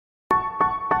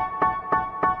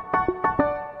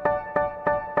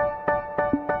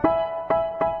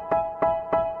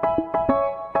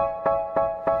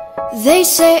They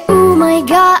say, oh my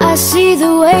God, I see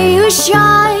the way you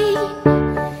shine.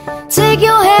 Take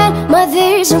your hand, my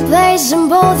dears, and place them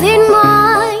both in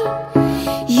mine.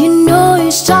 You know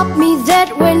you stopped me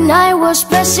dead when I was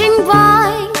passing by.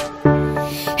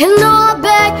 And now I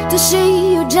beg to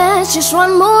see you dance just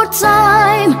one more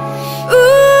time.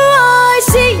 Ooh, I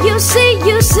see you, see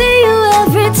you, see you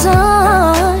every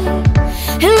time.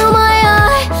 And oh my,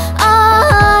 I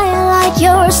like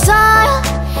your style.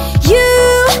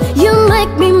 You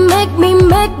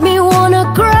make me wanna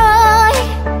cry.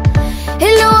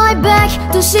 And now I beg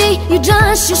to see you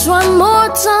dance just one more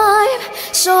time.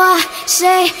 So I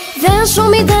say, dance for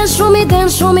me, dance for me,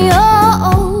 dance for me,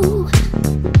 oh.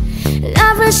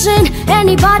 Never seen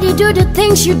anybody do the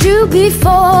things you do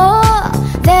before.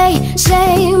 They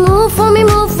say, move for me,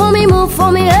 move for me, move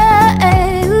for me,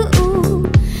 hey, ooh.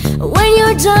 When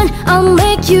you're done, I'll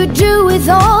make you do it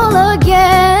all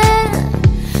again.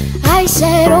 I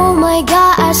said, oh my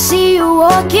God, I see you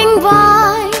walking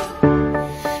by.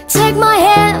 Take my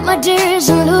hand, my dears,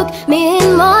 and look me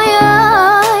in my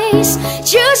eyes.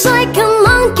 Just like a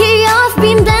monkey, I've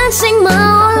been dancing my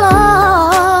whole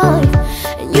life.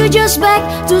 And you just beg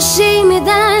to see me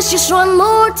dance just one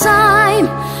more time.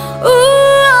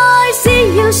 Ooh, I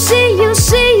see you, see you,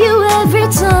 see you every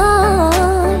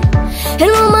time.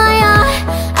 And oh my,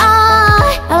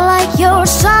 I like your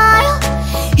style.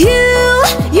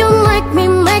 You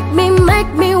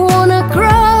make me wanna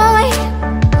cry.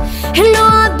 And now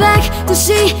I beg to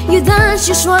see you dance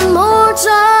just one more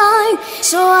time.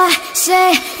 So I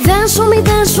say, dance for me,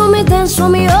 dance for me, dance for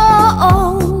me,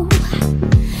 oh.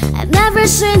 I've never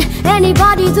seen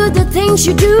anybody do the things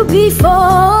you do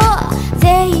before.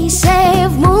 They say,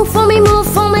 move for me, move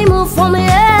for me, move for me,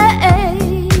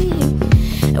 hey.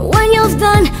 And when you've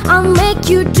done, I'll make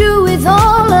you do it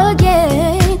all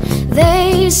again.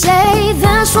 They say,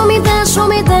 dance for me, dance for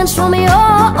me, dance for me,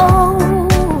 oh.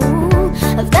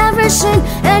 I've never seen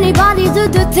anybody do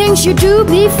the things you do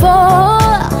before.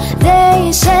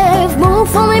 They say, move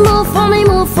for me, move for me,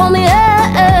 move for me,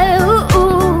 hey,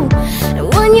 ooh.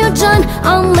 And when you're done,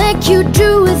 I'll make you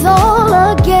do it all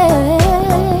again.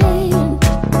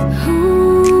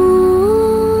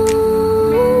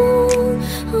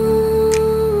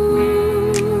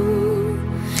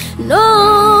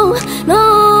 No, no.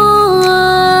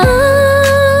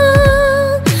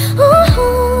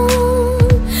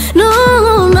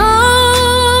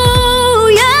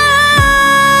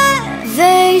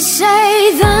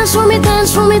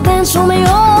 Dance for me, dance for me,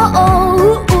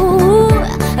 oh, oh.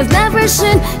 I've never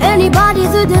seen anybody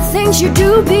do the things you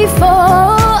do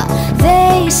before.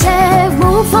 They say,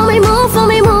 move for me, move for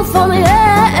me, move for me,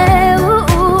 hey,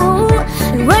 ooh.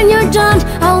 And when you're done,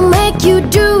 I'll make you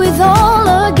do it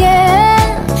all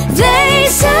again. They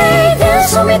say,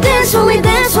 dance for me, dance for me,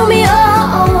 dance for me,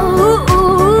 oh,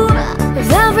 oh. I've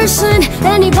never seen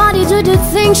anybody do the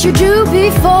things you do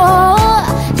before.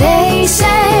 They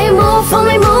say, move for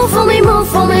me, move for me, move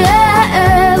for me,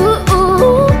 hey,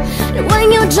 ooh. And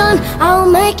when you're done, I'll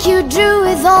make you do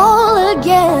it all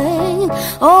again,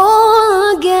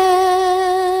 all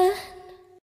again.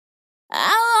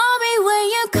 I love it when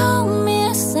you call me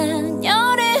a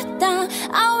señorita.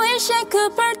 I wish I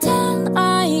could pretend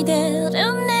I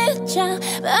didn't need ya,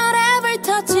 but every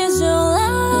touch is your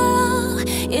love,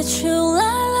 it's your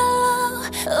love.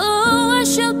 Ooh, I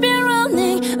should be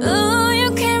running, ooh, you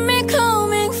keep me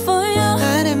coming for you.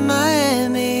 Night in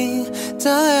Miami, the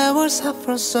air was hot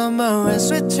from summer and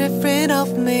sweet dripping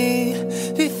off me.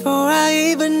 Before I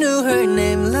even knew her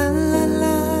name, la la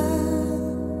la.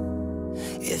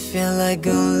 It felt like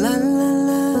oh la la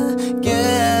la,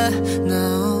 yeah, no.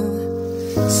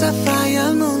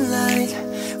 Sapphire moonlight,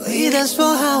 we danced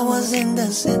for hours in the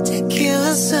sun,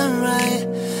 tequila sunrise.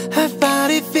 Her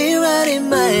body feel right in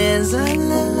my hands, la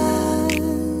la la.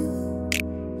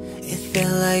 It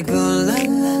felt like oh la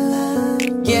la la,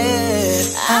 yeah.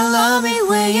 I love it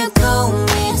when you call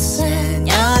me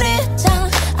señorita.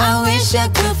 I wish I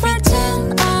could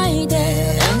pretend I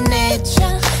didn't need ya,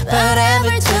 but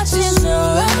every touch is your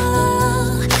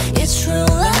love, it's true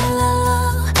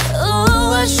love.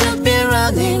 Ooh, I should be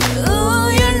running, ooh,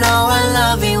 you know I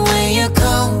love it when you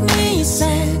call me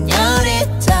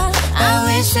señorita. I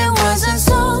wish it wasn't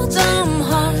so damn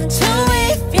hard to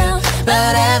leave ya,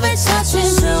 but every touch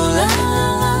is true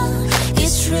love,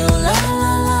 it's true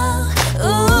love.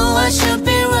 Ooh, I should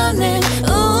be running,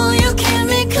 ooh, you keep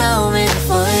me coming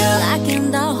for you. Like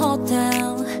in the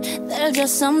hotel, there's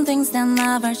just some things that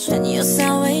never change. You say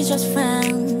we just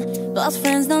friends, but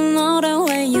friends don't know the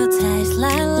way you taste,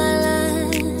 la la la.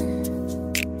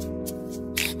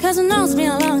 Cause I know it's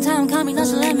been a long time coming, don't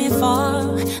you let me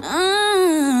fall.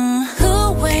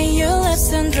 Who when you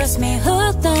gets me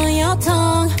hooked on your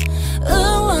tongue. Ooh,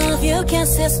 love you can't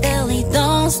sit still,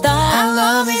 don't stop. I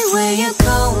love it when you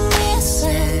call me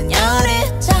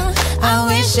señorita. I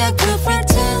wish I could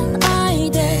pretend I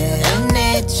didn't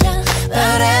need ya,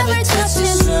 but every touch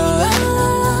is true,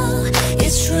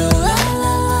 it's true.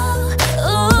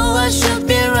 Ooh, I should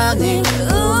be running.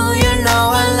 Ooh, you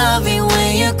know I love it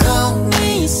when you call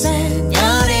me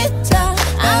señorita.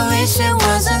 I wish it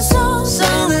wasn't so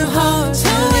hard to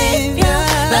leave ya,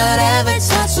 but every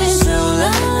touch is true,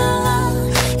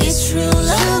 it's true.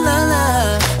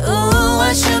 Ooh,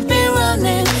 I should be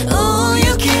running. Ooh,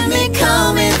 you keep me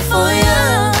coming for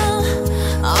ya.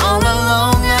 All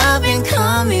along I've been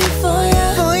coming for ya,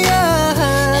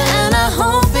 and I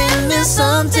hope it means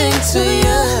something to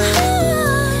you.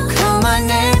 Call my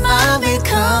name, I'll be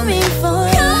coming for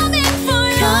ya,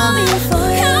 coming for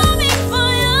ya.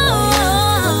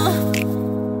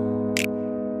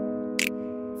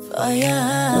 Oh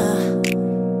yeah.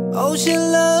 Oh, she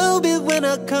love it when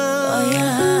I come. Oh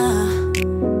yeah.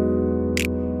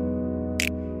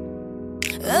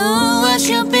 Oh, I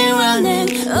should be running.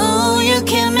 Oh, you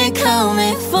keep me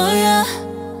coming for ya.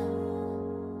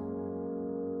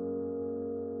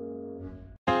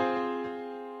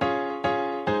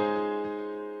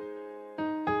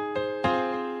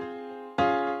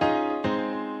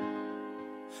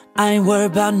 I ain't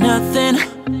worried about nothing,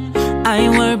 I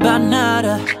ain't worried about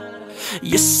nada.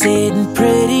 You're sitting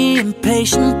pretty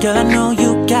impatient, girl, I know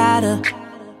you gotta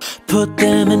put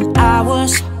them in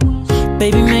hours,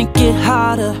 baby, make it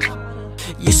harder.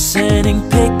 You're sending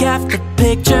pic after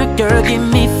picture, girl, give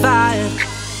me fire.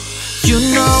 You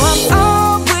know I'm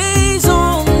always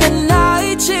on the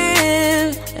night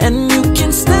shift, and you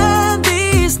can stand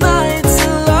these nights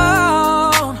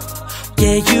alone.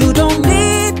 Yeah, you don't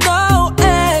need no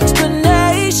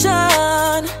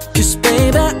explanation, 'cause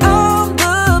baby, I'm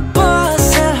the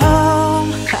boss at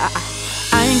home.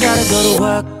 I ain't gotta go to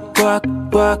work,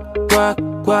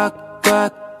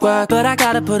 but I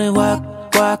gotta put in work.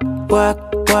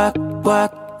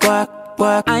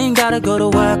 I ain't gotta go to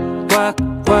work.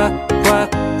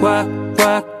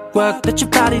 Let your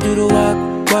body do the work.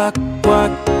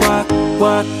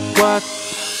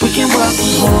 We can work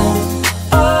from home.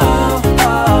 Oh.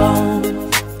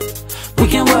 We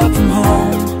can work from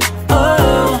home.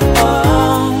 Oh.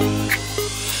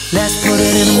 Let's put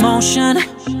it in motion.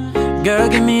 Girl,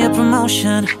 give me a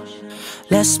promotion.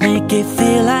 Let's make it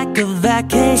feel like a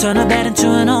vacation. Turn a bed into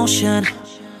an ocean.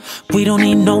 We don't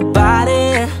need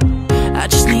nobody, I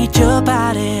just need your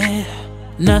body.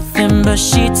 Nothing but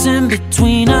sheets in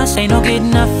between us, ain't no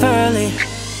getting up early.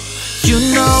 You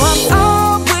know I'm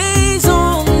always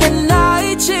on the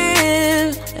night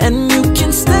shift, and you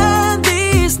can stand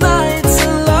these nights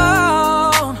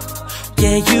alone.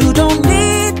 Yeah, you don't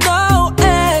need no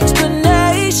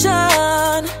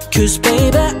explanation, 'cause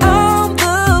baby, I'm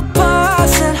the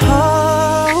boss at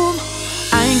home.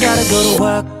 I ain't gotta go to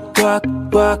work,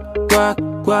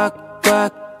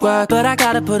 but I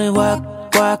gotta put in work.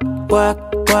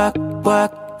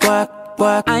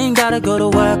 I ain't gotta go to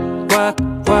work.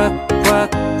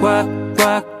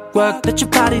 Let your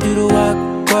body do the work.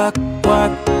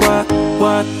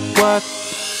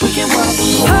 We can work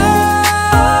from home.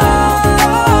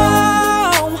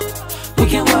 We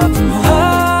can work from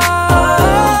home.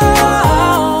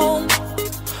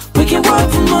 We can work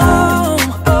from home.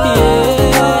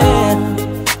 Yeah.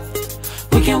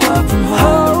 We can work from home.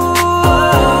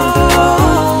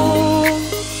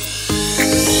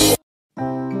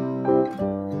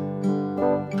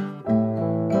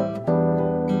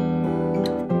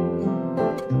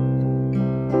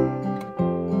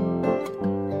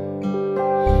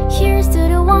 Here's to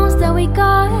the ones that we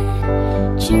got.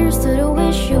 Cheers to the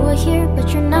wish you were here,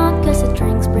 but you're not. 'Cause the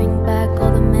drinks bring back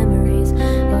all the memories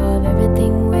of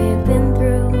everything we've been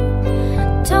through.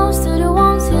 Toast to the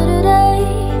ones here today.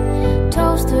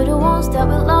 Toast to the ones that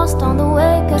we lost on the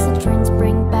way. 'Cause the drinks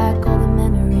bring back all the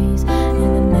memories,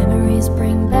 and the memories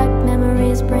bring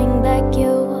back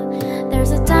you.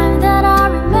 There's a time that I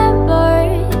remember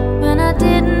when I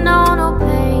didn't know no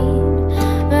pain,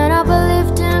 when I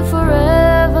believed in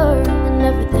forever and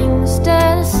everything would stay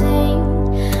the same.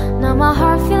 Now my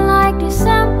heart feel like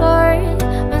December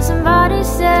when somebody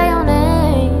say your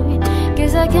name.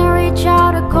 'Cause I can't reach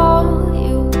out to call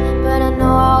you, but I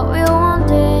know I will one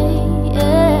day.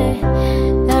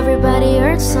 Yeah. Everybody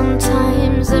hurts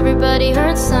sometimes, everybody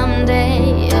hurts someday.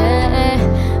 Yeah.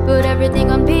 But everything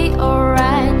gon' be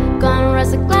alright. Gonna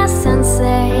raise a glass and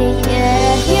say,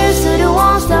 yeah. Here's to the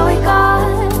ones that we got.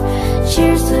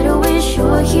 Cheers to the wish you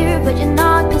were here, but you're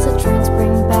not. 'Cause the drinks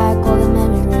bring back all the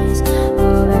memories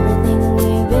of everything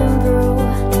we've been through.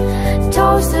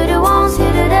 Toast to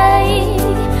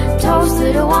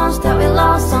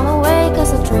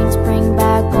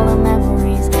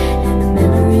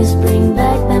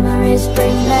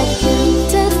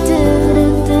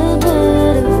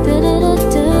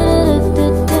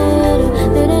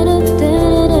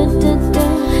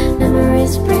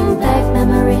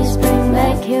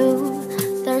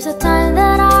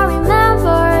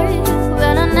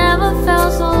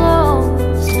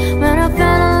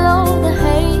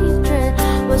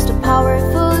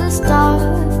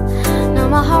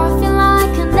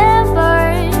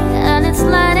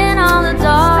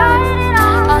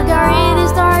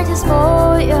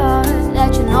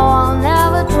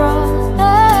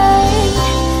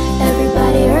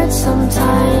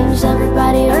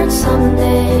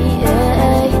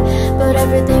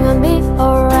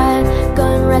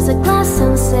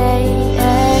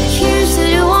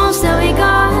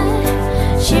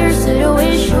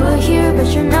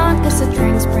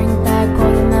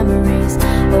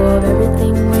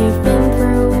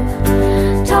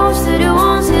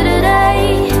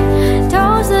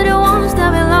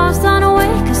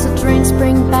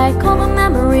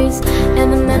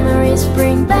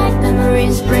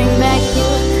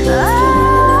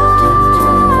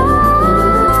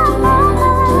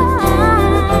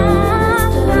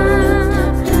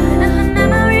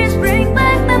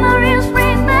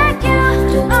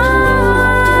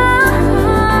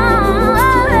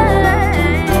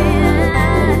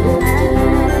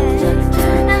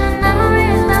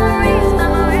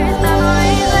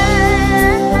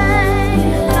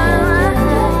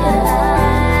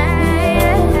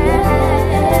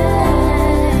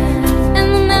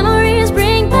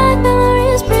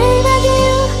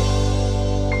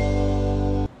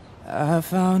I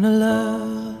found a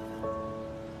love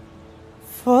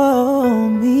for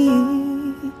me.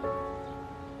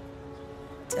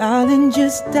 Darling,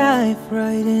 just dive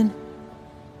right in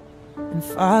and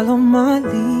follow my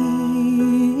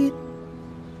lead.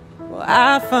 Well,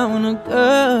 I found a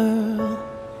girl,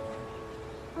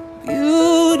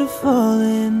 beautiful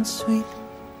and sweet.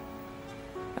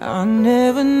 I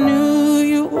never knew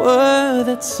you were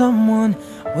that someone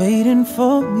waiting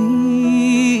for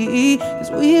me.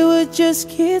 'Cause we were just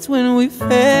kids when we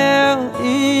fell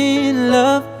in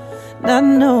love, not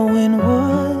knowing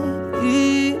what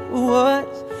it was.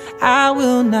 I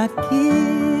will not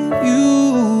give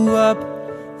you up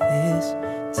this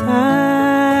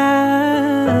time,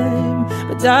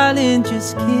 but darling,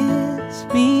 just kiss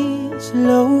me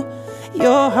slow.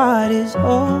 Your heart is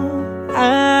all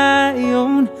I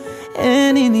own,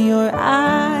 and in your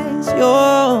eyes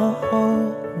you're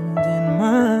holding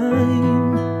mine.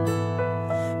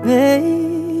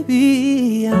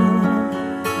 Baby, I'm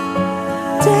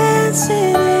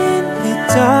dancing in the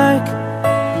dark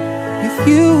with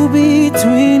you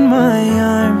between my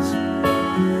arms,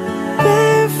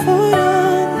 barefoot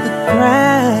on the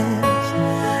grass,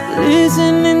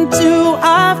 listening to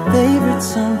our favorite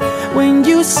song. When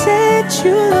you said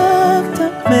you looked a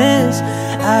mess,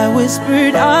 I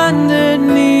whispered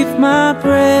underneath my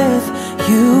breath.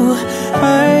 You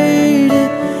heard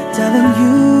it, telling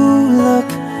you look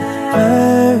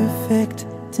perfect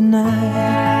tonight.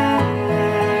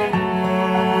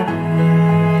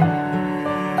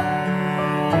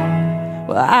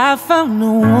 Well, I found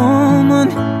a woman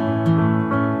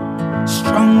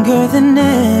stronger than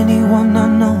anyone I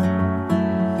know.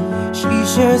 She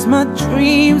shares my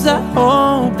dreams. I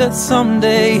hope that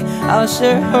someday I'll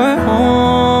share her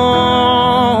home.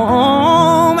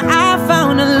 I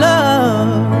found a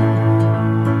love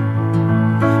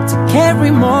to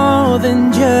carry more than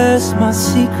just my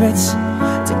secrets,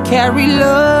 to carry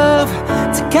love,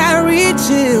 to carry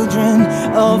children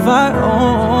of our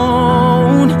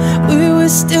own. We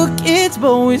were still kids,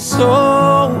 but we're so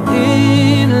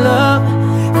in love,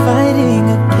 fighting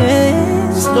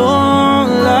against all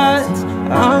odds.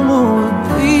 I'm gonna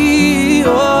be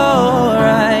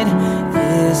alright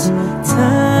this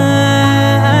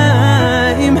time.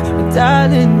 But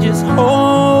darling, just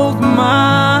hold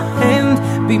my hand,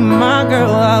 be my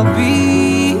girl, I'll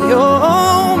be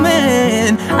your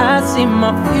man. I see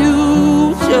my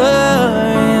future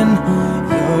in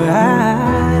your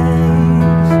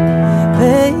eyes.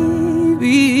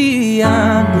 Baby,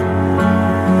 I'm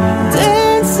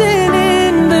dancing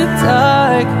in the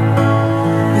dark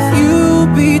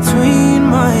between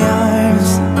my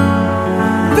arms,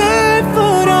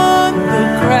 barefoot on the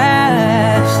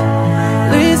grass,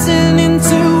 listening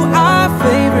to our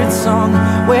favorite song.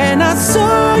 When I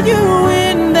saw you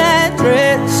in that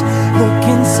dress,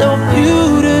 looking so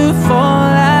beautiful,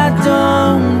 I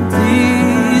don't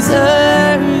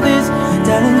deserve this.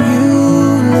 Darling, you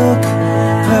look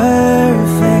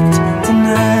perfect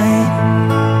tonight.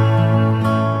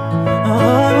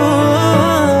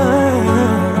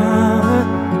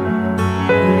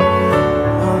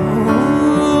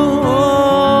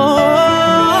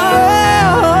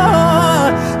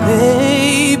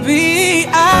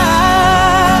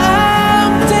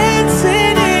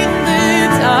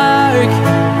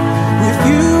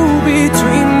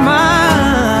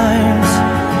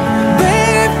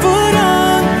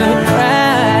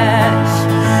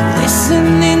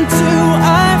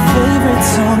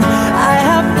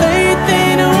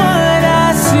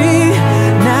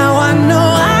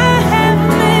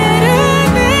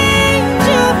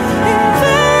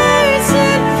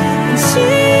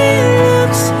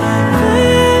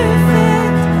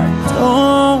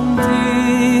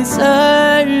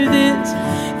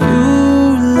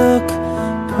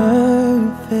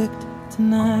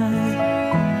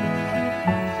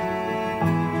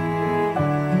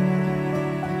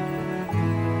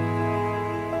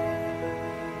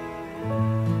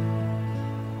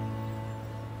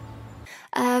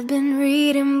 I've been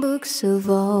reading books of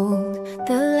old,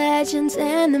 the legends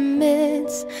and the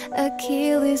myths,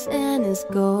 Achilles and his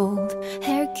gold,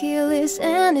 Hercules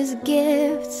and his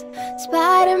gifts,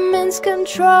 Spider-Man's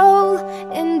control,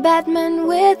 and Batman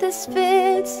with his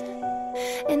fits.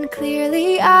 And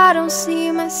clearly I don't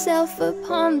see myself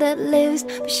upon that list.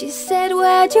 But she said,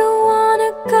 where'd you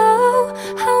wanna go?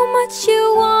 How much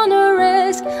you wanna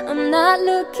risk? I'm not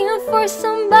looking for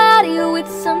somebody with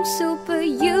some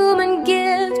superhuman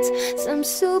gift, some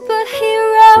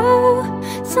superhero,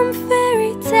 some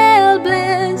fairy tale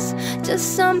bliss.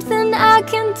 Just something I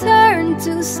can turn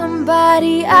to,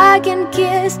 somebody I can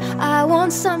kiss. I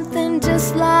want something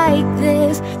just like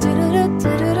this.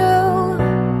 Do-do-do-do-do-do.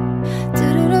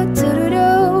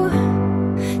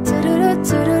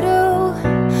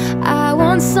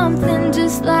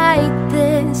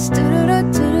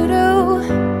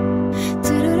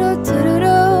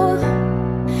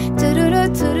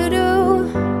 do-do-do-do-do.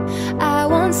 I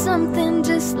want something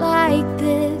just like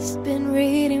this. Been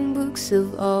reading books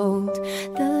of old,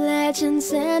 the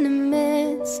legends and the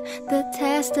myths, the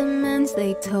testaments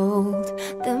they told,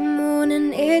 the moon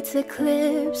and its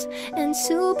eclipse, and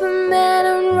Superman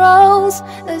unrolls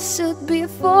a suit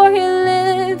before he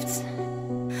lived.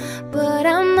 But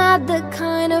I'm not the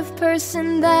kind of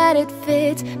person that it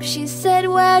fits. She said,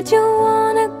 where'd you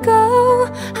wanna go?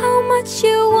 How much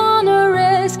you wanna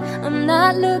risk? I'm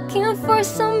not looking for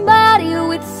somebody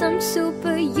with some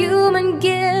superhuman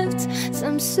gift,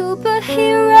 some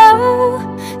superhero,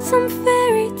 some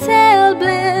fairy tale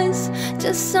bliss.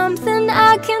 Just something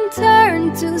I can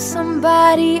turn to,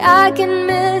 somebody I can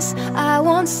miss. I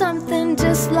want something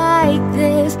just like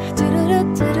this.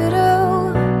 Do-do-do-do-do-do.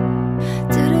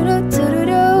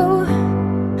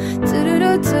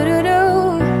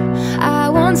 I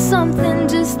want something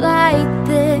just like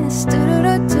this.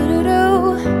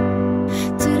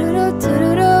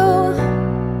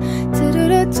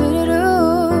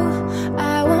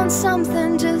 I want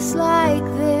something just like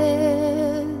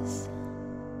this.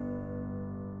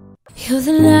 You're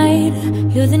the light,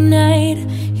 you're the night,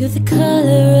 you're the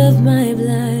color of my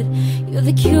blood. You're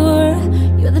the cure,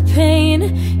 you're the pain,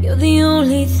 you're the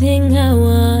only thing I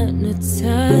wanna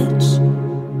touch.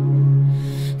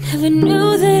 Never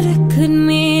knew that it could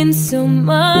mean so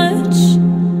much,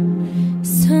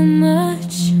 so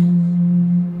much.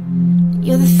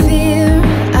 You're the fear,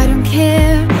 I don't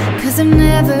care, 'cause I've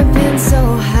never been so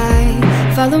high.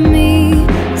 Follow me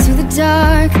to the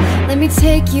dark, let me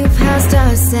take you past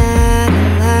our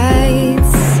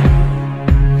satellites.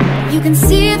 You can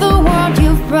see the world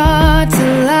you've brought to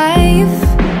life,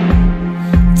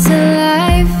 to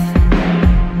life.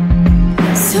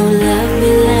 So love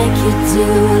me like you do,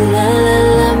 la la,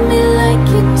 love me like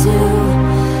you do.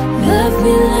 Love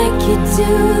me like you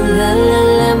do, la la,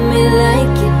 love me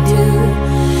like you do.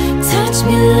 Touch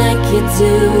me like you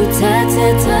do, ta ta,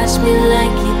 touch me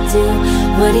like you do.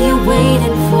 What are you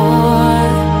waiting for?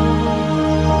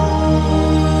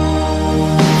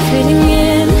 Fading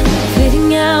in,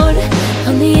 fading out,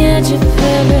 on the edge of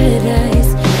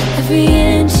paradise. Every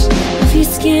inch of your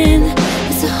skin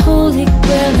is a holy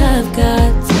grail I've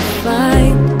got to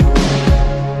find.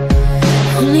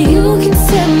 Only you can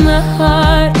set my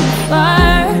heart on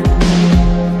fire,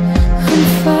 on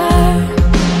fire.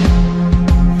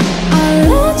 I'll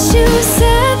let you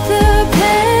set the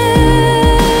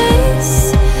pace,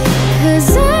 'cause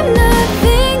I'm not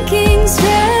thinking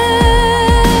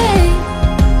straight.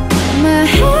 My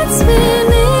head's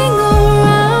spinning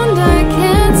around, I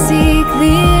can't see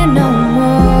clear no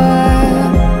more.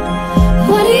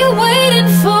 What are you waiting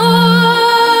for?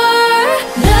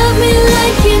 Love me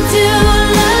like you do,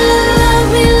 la la, love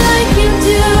me like you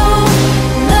do.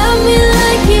 Love me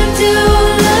like you do,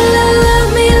 la la, love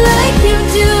me like you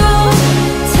do.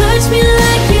 Touch me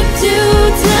like you do,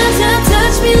 ta ta,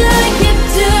 touch me like you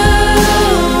do.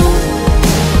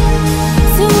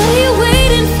 So what are you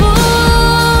waiting for?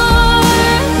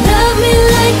 Love me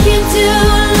like you do,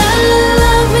 la la,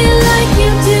 love me like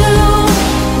you do.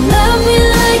 Love me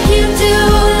like you do,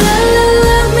 la la,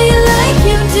 love me like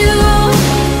you do.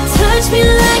 Touch me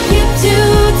like you do,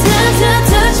 ta ta,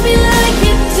 touch me like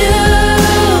you do.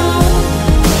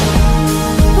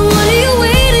 What are you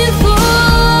waiting for?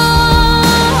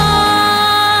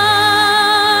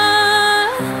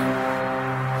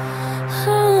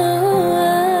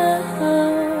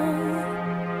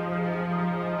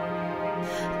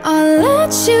 I'll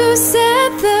let you set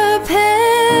the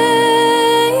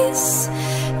pace,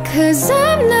 'cause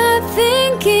I'm not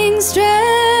thinking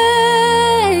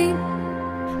straight.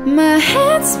 My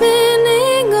head's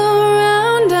spinning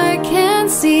around, I can't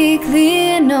see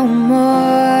clear no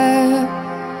more.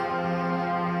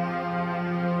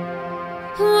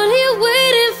 What are you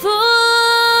waiting for?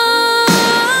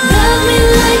 Love me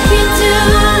like you do,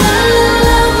 la la,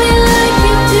 love me like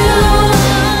you do.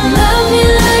 Love me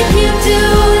like you do,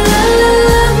 la la,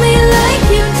 love me like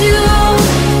you do.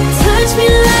 Touch me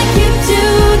like you do,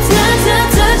 ta ta,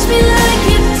 touch me like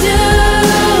you do.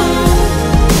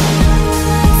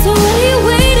 So what are you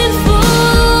waiting for?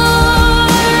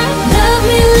 Love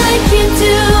me like you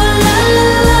do, la la,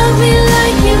 love me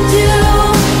like you do.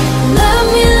 Love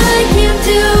me like you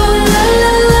do, la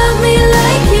la, love me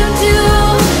like you do.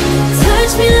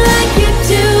 Touch me like you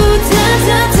do, ta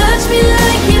ta, touch me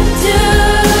like you do.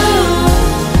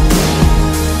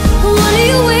 What are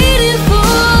you waiting for?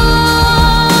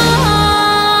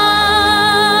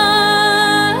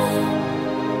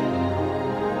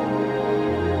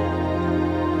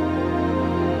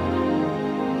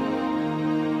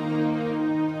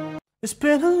 It's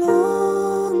been a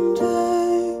long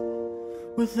day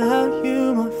without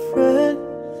you, my friend.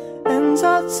 And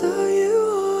I'll tell you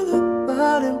all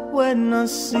about it when I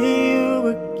see you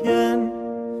again.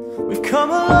 We've come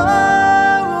a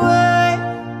long way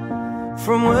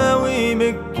from where we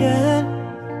began.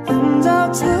 And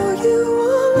I'll tell you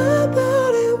all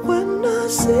about it when I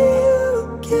see you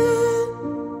again.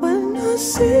 When I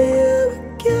see you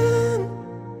again.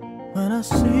 When I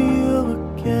see you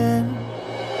again.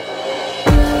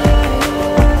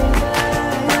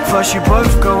 First you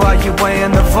both go out your way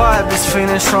and the vibe is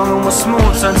feeling strong and we're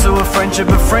smooth. Turn to a friendship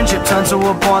turn to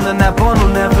a bond, and that bond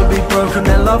will never be broken,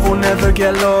 that love will never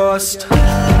get lost.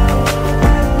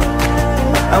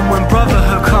 And when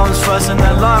brotherhood comes first and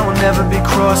that line will never be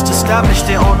crossed, established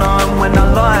it on our own when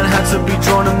that line had to be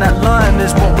drawn, and that line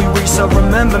is what we reach, so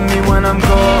remember me when I'm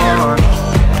gone.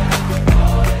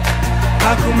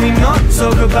 How can we not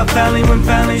talk about family when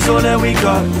family's all that we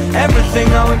got?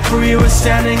 Everything I went through, you were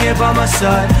standing here by my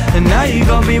side, and now you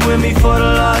gon' be with me for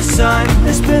the last time.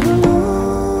 It's been a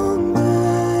long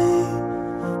day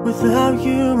without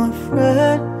you, my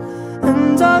friend.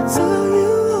 And I'll tell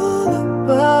you all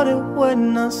about it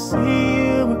when I see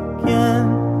you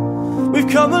again. We've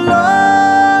come a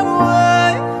long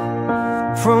way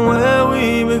from where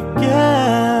we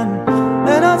began.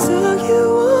 And I'll tell you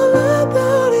all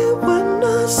about it when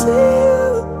I see you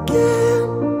again.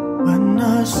 When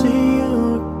I see you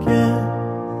again.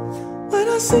 When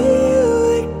I see you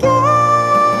again.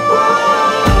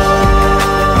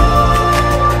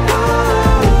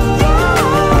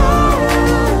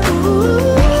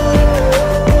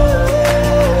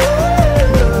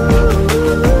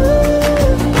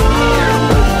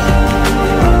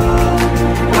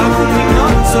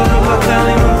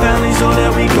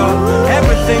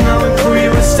 Everything I went through, you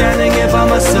were standing here by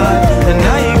my side, and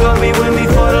now you gon' be with me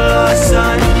for the last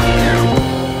time.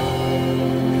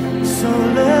 So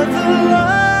let the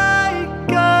light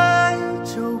guide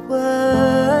your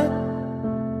way.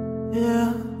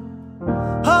 Yeah.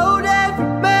 Hold every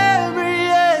memory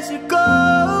as you go,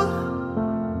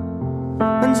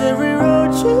 and every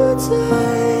road you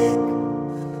take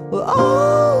will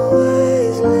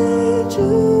always lead you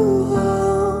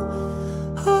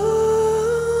home.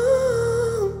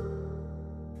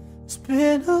 It's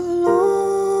been a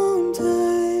long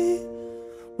day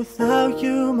without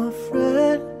you, my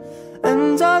friend.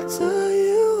 And I'll tell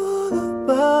you all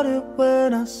about it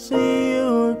when I see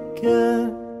you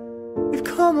again. We've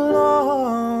come a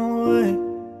long way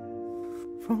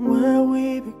from where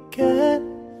we began.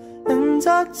 And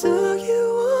I'll tell you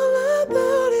all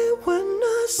about it when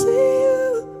I see you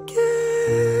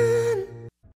again.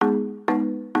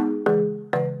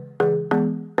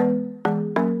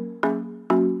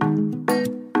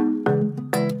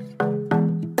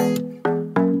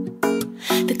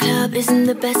 Isn't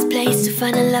the best place to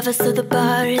find a lover, so the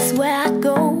bar is where I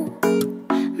go.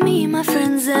 Me and my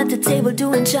friends at the table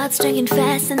doing shots, drinking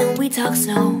fast, and then we talk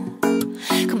slow.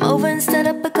 Come over and start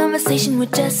up a conversation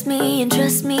with just me, and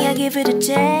trust me, I give it a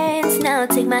chance. Now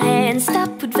take my hand,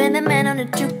 stop, put Van the Man on the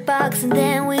jukebox, and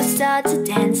then we start to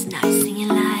dance. Now you're singing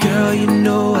like, girl, you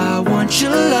know I want your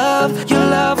love. Your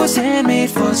love was handmade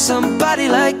for somebody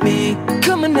like me.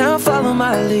 Come on now, follow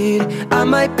my lead. I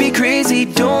might be crazy,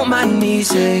 don't mind me.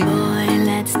 Say, boy,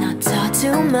 let's not talk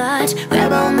too much.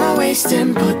 Grab on my waist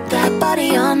and put that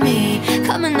body on me.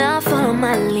 Come on now, follow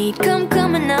my lead. Come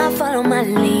on now, follow my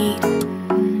lead.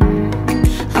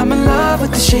 I'm in love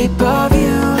with the shape of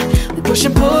you. We push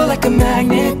and pull like a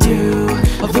magnet do.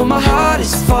 Although my heart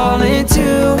is falling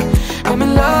too, I'm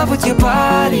in love with your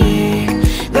body.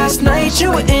 Last night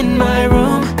you were in my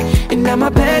room, and now my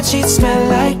bedsheets smell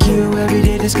like you. Every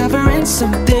day discovering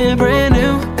something brand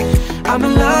new. I'm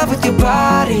in love with your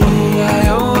body.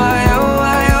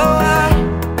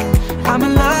 I'm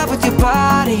in love with your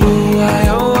body.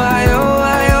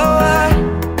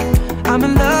 I'm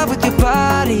in love with your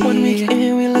body. 1 week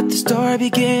in, we let the story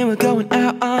begin. We're going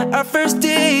out on our first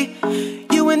date.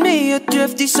 You and me are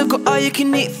thrifty, so go all you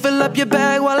can eat. Fill up your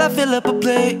bag while I fill up a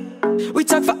plate. We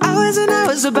talk for hours and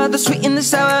hours about the sweet and the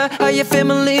sour. How your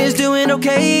family is doing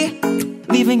okay.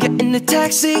 Leaving, get in the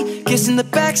taxi, kiss in the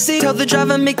backseat. Tell the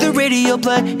driver, make the radio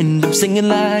play, and I'm singing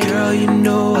like, girl, you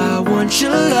know I want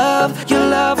your love. Your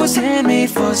love was handmade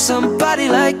for somebody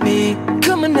like me.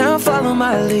 Come on now, follow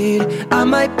my lead. I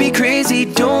might be crazy,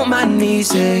 don't mind me.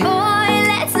 Say, boy,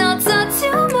 let's not talk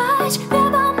too much.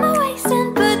 Grab on my waist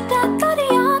and put that body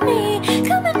on me.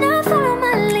 Come on now, follow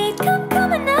my lead.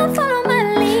 Come on now, follow my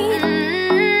lead.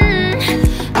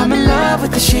 I'm in love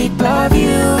with the shape of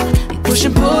you. Push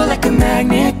and pull like a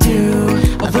magnet do.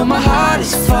 Although my heart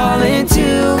is falling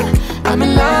too, I'm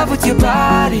in love with your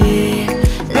body.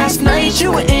 Last night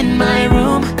you were in my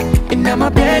room, and now my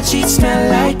bedsheets smell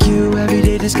like you. Every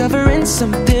day discovering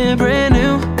something brand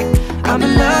new. I'm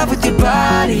in love with your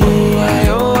body. Oh, I,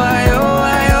 oh, I, oh,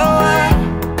 I.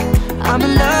 I'm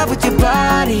in love with your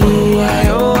body. Oh, I,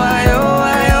 oh, I, oh,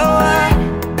 I, oh, I.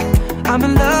 I'm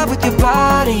in love with your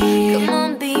body. Come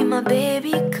on, be my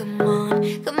baby, come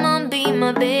on. Come on, be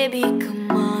my baby,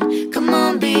 come on. Come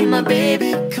on, be my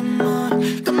baby, come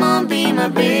on. Come on, be my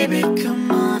baby,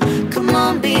 come on. Come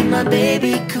on, be my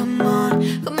baby, come on.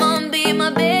 Come on, be my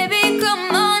baby,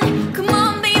 come on. Come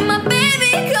on, be my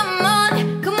baby, come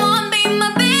on. Come on, be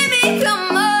my baby,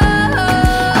 come on.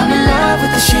 I'm in love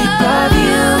with the shape of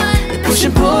you. We push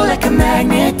and pull like a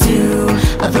magnet do.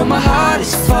 Although my heart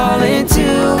is falling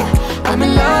too. I'm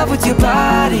in love with your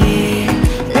body.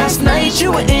 Last night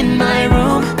you were in my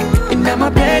room, and now my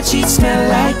bedsheets smell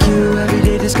like you. Every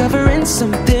day discovering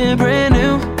something brand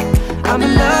new. I'm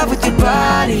in love with your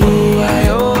body. Oh, I,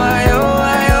 oh, I, oh,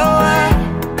 I, oh, I.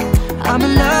 I'm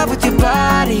in love with your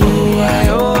body. Oh, I,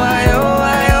 oh, I, oh,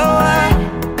 I, oh, I.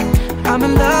 I'm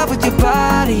in love with your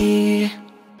body.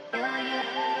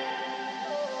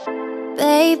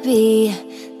 Baby,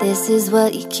 this is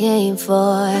what you came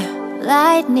for.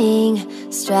 Lightning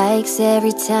strikes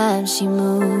every time she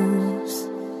moves,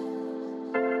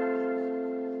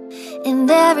 and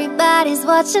everybody's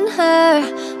watching her,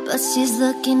 but she's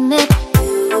looking at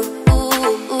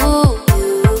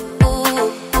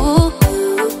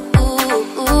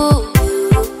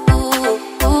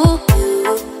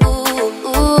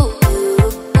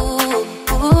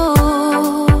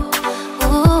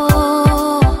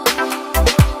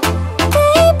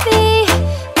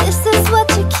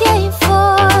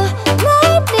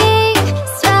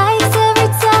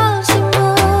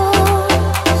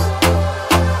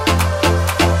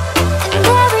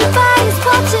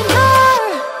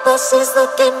she's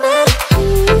looking at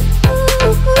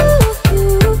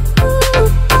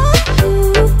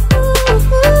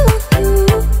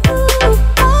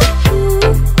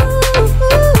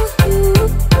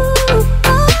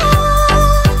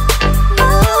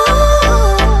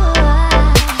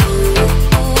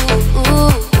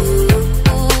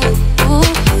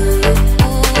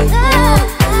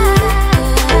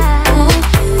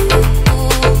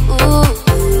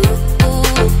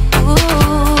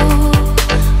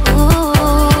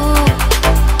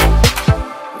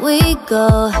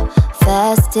go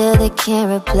fast till they can't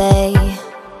replay.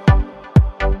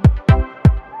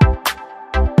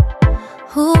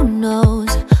 Who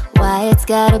knows why it's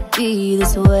gotta be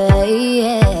this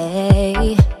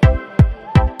way?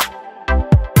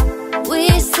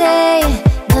 We say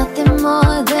nothing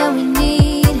more than we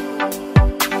need.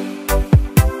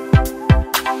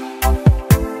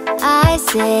 I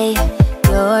say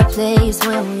your place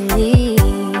when we leave.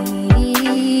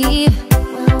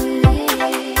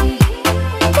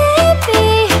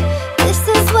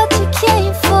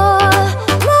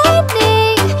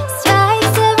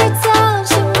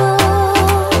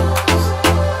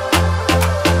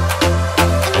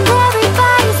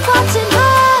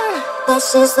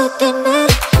 She's looking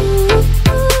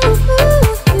at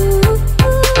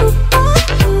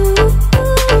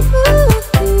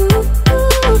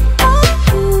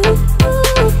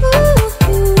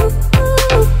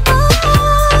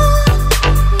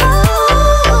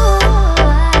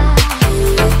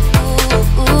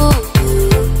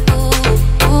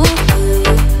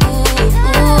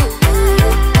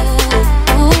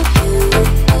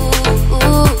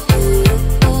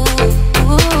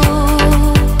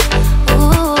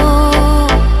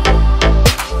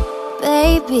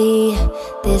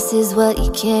this is what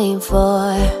you came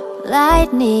for.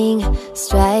 Lightning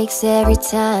strikes every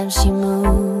time she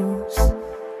moves.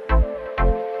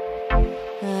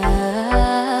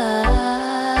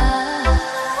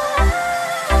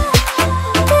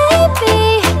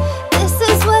 Baby, this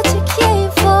is what you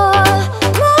came for.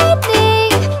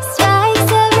 Lightning strikes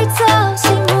every time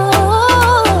she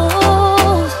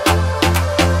moves.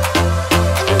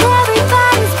 And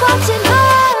everybody's watching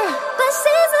her, but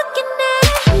she's looking at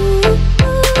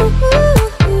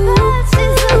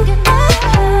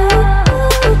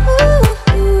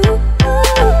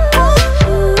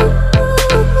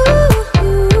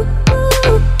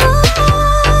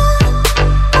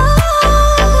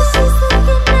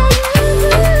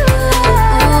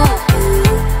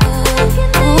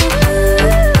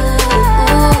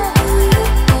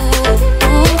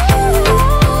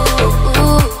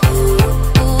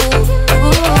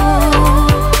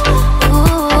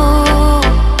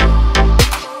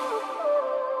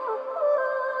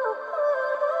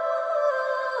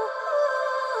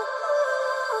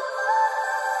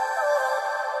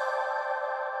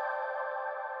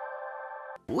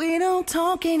We don't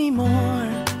talk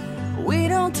anymore. We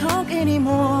don't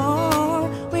anymore.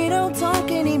 We don't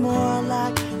talk anymore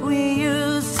like we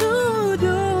used to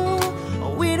do.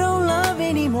 We don't love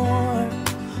anymore.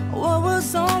 What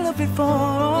was all of it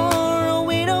for?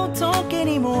 We don't talk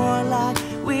anymore like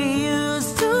we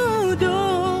used to do.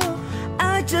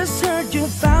 I just heard you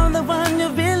found the one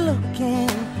you've been looking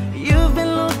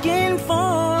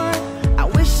for. I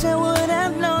wish I would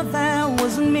have known that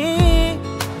wasn't me.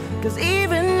 Cause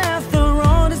even after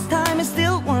all this time I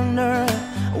still wonder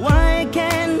why I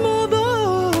can't move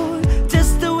on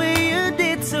just the way you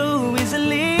did so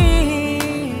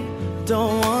easily.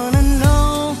 Don't wanna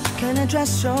know kind of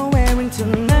dress you're wearing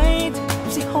tonight.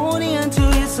 Is he holding on to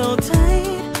you so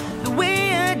tight the way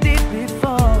I did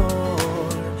before?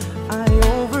 I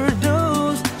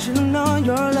overdosed, should've known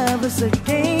your love was a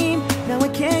game. Now I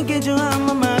can't get you out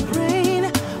of my brain.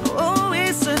 Oh,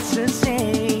 it's such a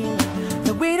shame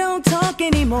that we don't talk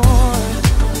anymore.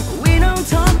 We don't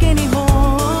talk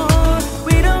anymore.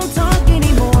 We don't talk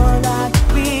anymore like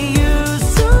we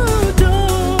used to do.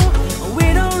 We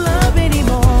don't love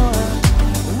anymore.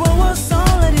 What was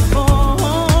all of it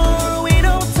for? We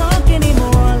don't talk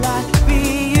anymore like we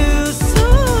used to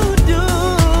do.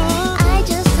 I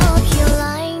just hope you're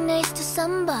lying next to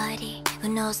somebody who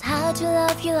knows how to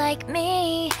love you like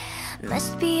me.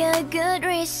 Must be a good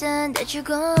reason that you're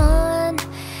gone.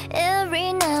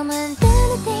 Every now and then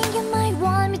I think you might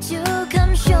want me to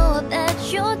come show up at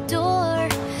your door.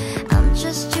 I'm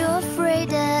just too afraid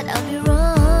that I'll be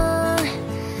wrong.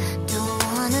 Don't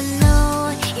wanna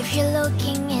know if you're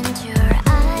looking into her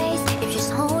eyes, if she's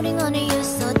holding on to you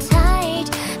so tight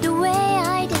the way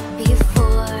I did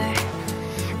before.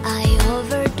 I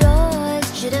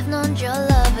overdosed, should've known your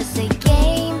love was a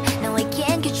game. Now I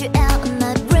can't get you out of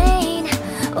my brain.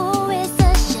 Oh, it's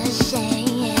such a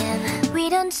shame. We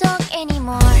don't talk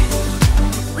anymore.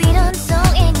 We don't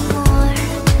talk anymore.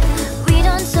 We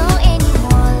don't talk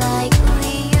anymore like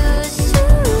we used to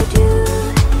do.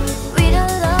 We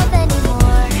don't love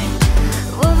anymore.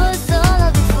 What was all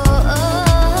of it for?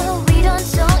 Oh, we don't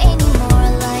talk anymore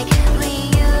like we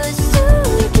used to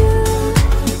do.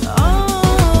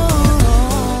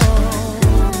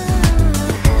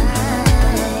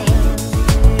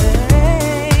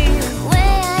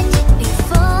 Way I did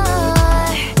before.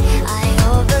 I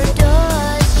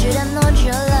overdosed, should've known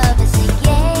your love is a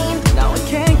game. Now I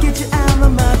can't get you out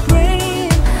of my brain.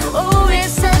 Oh,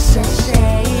 it's such a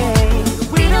shame.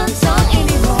 We don't talk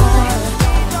anymore.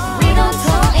 We don't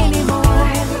talk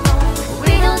anymore.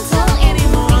 We don't talk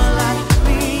anymore like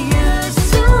we used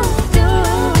to do.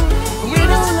 We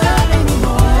don't love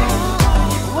anymore.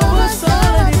 What was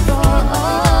all of it for?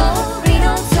 Oh, we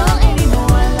don't talk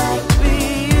anymore like We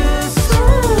used to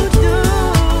do.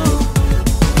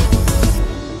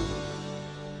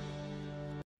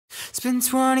 It's been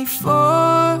 24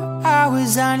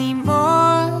 hours, I need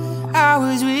more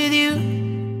hours with you.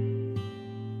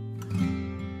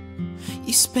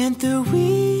 You spent the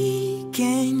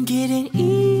weekend getting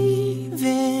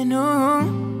even, oh.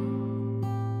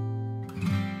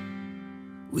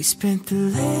 We spent the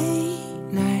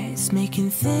late nights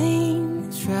making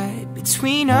things right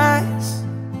between us.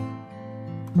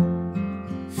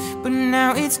 But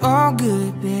now it's all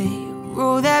good, babe.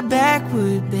 Roll that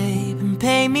backward, babe, and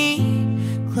pay me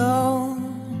close.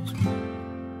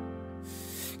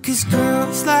 Cause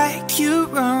girls like you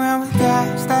run around with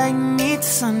guys like me till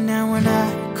sundown. When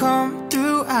I come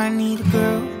through, I need a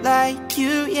girl like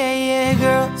you, yeah, yeah.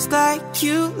 Girls like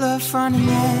you love running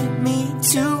at me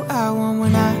too. I want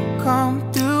when I come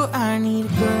through, I need a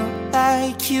girl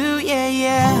like you, yeah,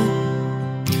 yeah.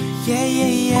 Yeah,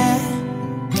 yeah, yeah.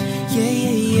 Yeah,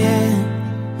 yeah, yeah.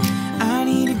 I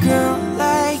need a girl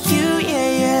like you,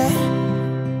 yeah, yeah.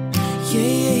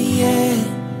 Yeah, yeah, yeah.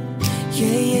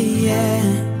 Yeah, yeah, yeah.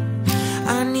 I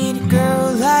need a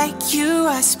girl like you.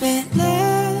 I spent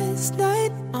last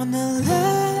night on the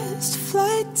last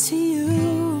flight to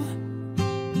you.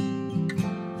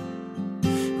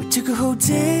 We took a whole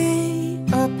day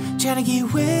up, trying to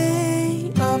get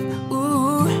way up,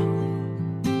 ooh.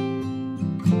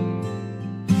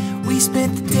 We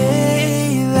spent the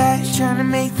daylight trying to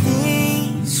make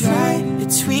things right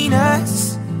between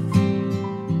us.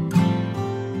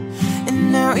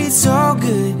 And now it's all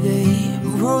good, babe.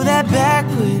 Roll that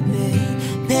backward, babe.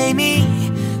 Pay me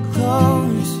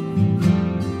close.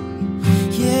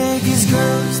 Yeah, cause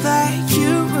girls like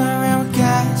you run around with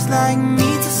guys like me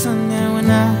till sundown. When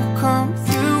I come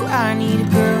through, I need a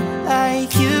girl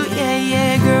like you, yeah,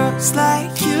 yeah. Girls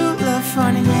like you love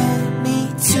running at me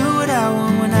too. What I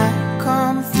want when I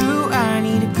come through, I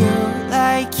need a girl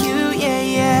like you, yeah,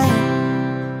 yeah.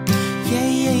 Yeah,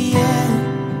 yeah, yeah.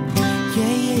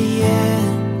 Yeah, yeah, yeah.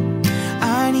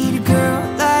 I need a girl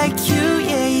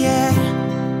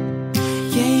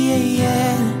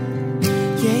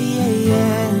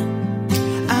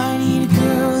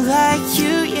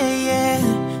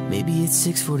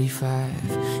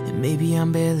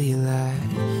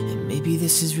maybe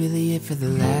this is really it for the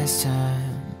last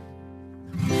time.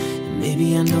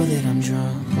 Maybe I know that I'm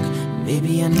drunk,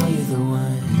 maybe I know you're the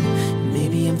one.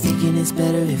 Maybe I'm thinking it's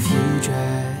better if you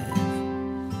drive.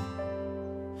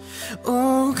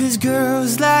 Oh, 'cause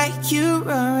girls like you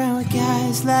run around with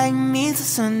guys like me till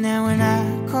sundown. When I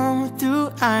come through,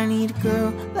 I need a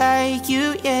girl like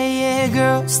you, yeah, yeah.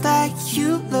 Girls like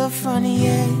you look funny,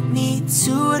 yeah, me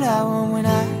too. What I want when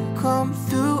I come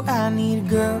through, I need a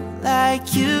girl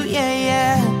like you, yeah,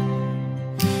 yeah.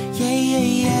 Yeah, yeah,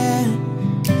 yeah.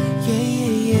 Yeah,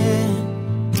 yeah, yeah.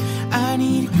 I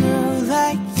need a girl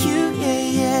like you, yeah,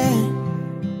 yeah.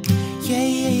 Yeah,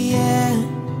 yeah, yeah.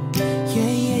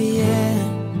 Yeah, yeah, yeah.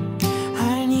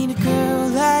 I need a girl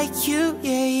like you,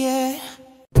 yeah, yeah.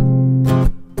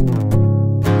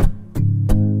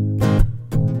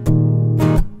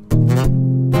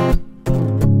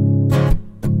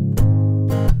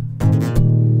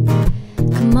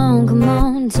 Come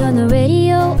on, turn the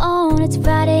radio on. It's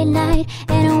Friday night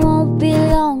and it won't be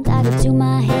long. Gotta do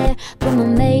my hair, put my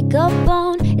makeup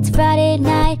on. It's Friday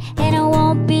night and it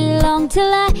won't be long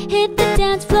till I hit the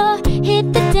dance floor,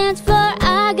 hit the dance floor.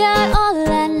 I got all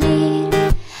I need.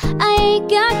 I ain't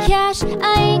got cash,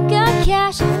 I ain't got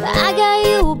cash, but I got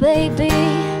you, baby.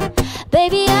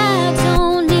 Baby, I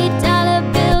don't need dollar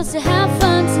bills to have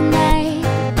fun tonight.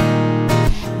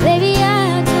 Baby,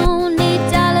 I don't need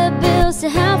dollar bills to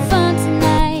have fun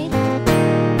tonight.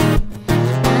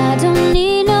 I don't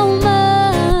need no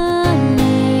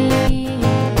money,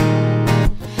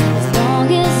 as long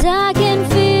as I can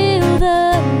feel the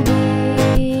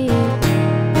beat.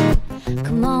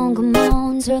 Come on,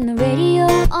 turn the radio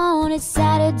on. It's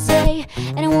Saturday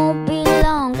and it won't be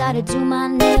long. Gotta do my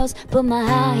nails, put my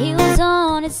high heels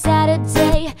on. It's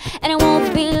Saturday and it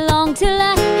won't be long till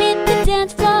I hit the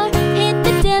dance floor, hit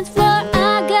the dance floor.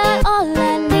 I got all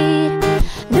I need.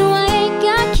 No, I ain't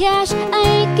got cash, I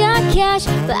ain't got cash,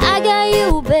 but I got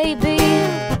you, baby.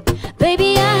 Baby,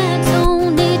 I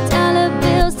don't need dollar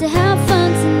bills to have fun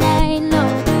tonight, no.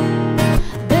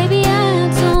 Baby, I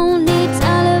don't need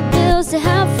dollar bills to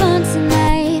have fun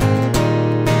tonight.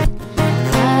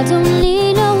 I don't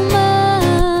need no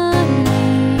money,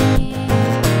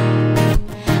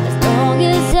 as long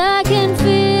as I can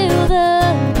feel the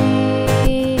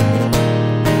beat.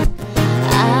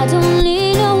 I don't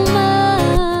need no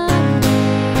money,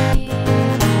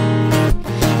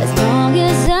 as long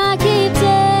as I keep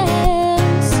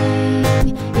dancing,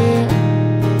 yeah.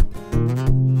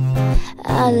 I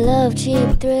love cheap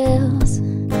thrills,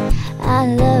 I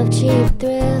love cheap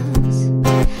thrills,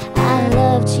 I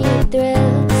love cheap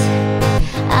thrills,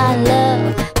 I love.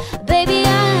 Baby, I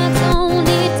don't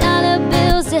need dollar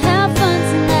bills to have fun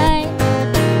tonight.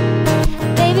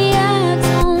 Baby, I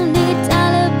don't need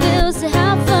dollar bills to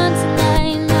have fun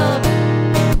tonight, no.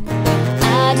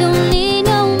 I don't need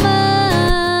no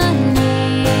money,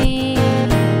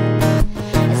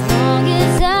 as long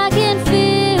as I can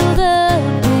feel the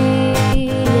beat,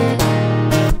 yeah.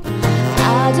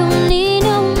 I don't need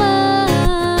no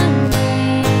money,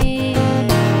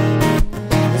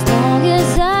 as long as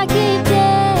I keep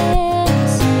dancing.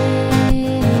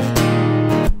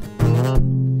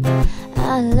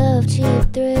 I love cheap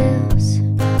thrills,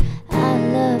 I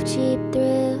love cheap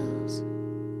thrills.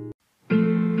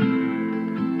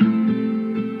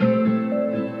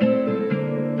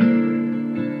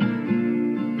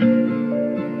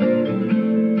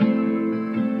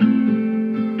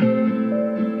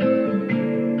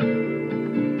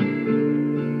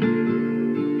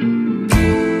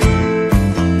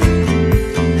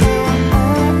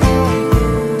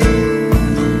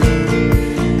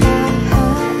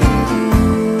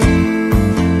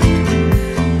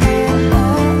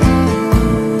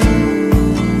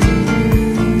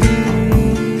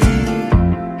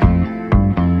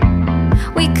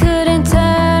 We couldn't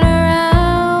turn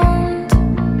around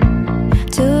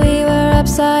till we were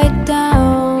upside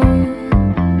down.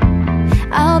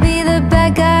 I'll be the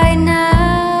bad guy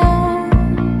now,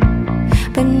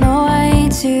 but no, I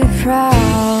ain't too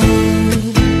proud.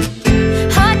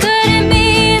 I couldn't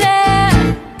be there,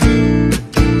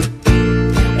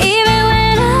 even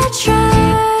when I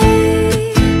tried.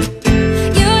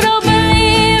 You don't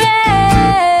believe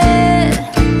it,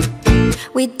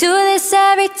 we do this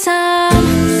every time.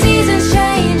 Seasons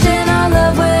change and our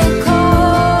love will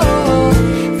cold.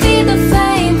 Feed the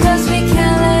flame 'cause we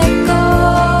can't let go.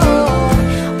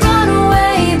 Run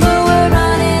away, but we're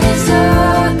running in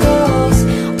circles.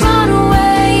 Run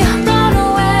away,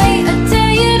 I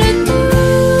dare you to do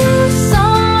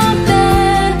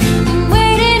something. I'm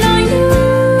waiting on you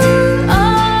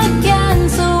again,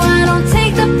 so I don't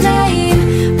take the blame.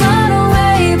 Run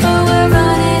away, but we're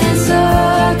running in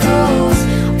circles.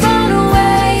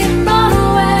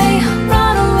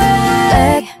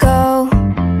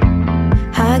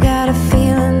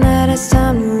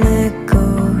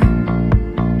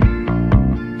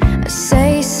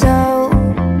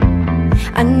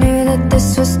 I knew that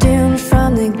this was doomed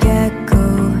from the get-go.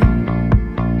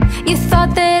 You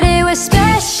thought that it was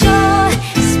special,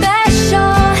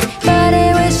 special, but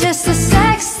it was just the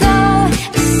sex though,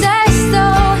 the sex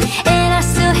though. And I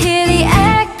still hear the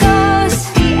echoes,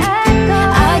 the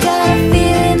echoes. I got a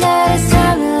feeling that it's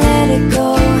time to let it go,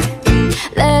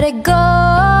 let it go.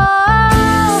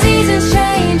 Seasons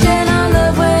change and our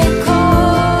love went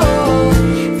cold.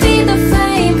 Feed the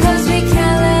flame 'cause we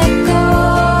can't let go.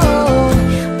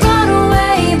 Run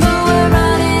away, but we're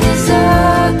running in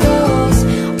circles.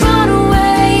 Run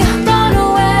away,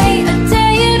 I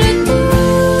dare you to do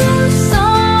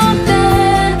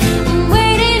something. I'm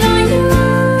waiting on you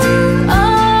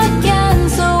again,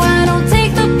 so I don't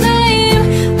take the blame.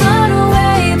 Run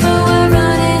away, but we're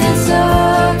running in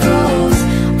circles.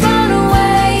 Run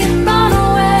away, run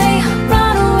away,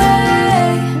 run away.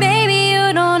 Maybe you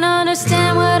don't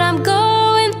understand what I'm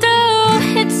going through.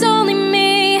 It's only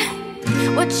me.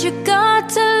 What you got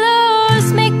to lose?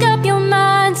 Make up your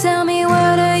mind. Tell me,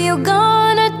 what are you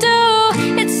gonna do?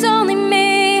 It's only me.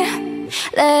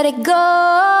 Let it go.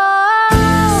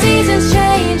 Seasons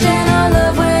change and our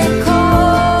love went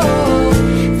cold.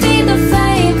 Feed the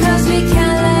flame 'cause we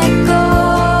can't let go.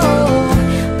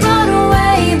 Run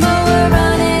away, but we're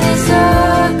running in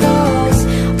circles.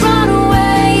 Run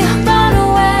away, I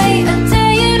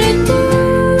dare you to do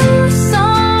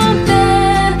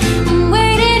something. I'm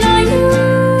waiting on you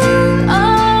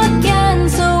again,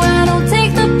 so I don't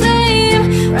take the blame.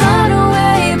 Run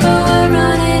away, but we're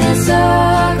running in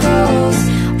circles.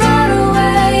 Run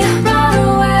away, run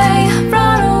away,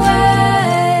 run away.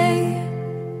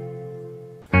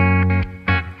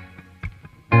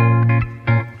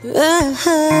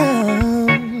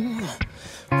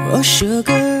 Oh,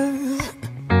 sugar.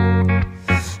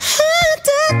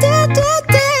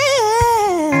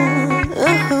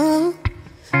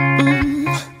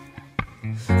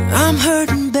 I'm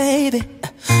hurting, baby.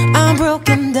 I'm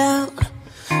broken down.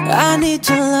 I need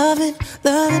your loving,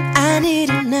 loving. I need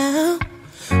it now.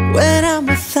 When I'm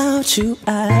without you,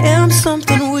 I am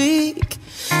something weak.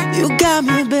 You got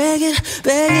me begging,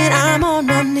 begging. I'm on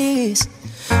my knees.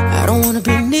 I don't wanna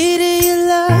be needing your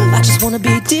love. I just wanna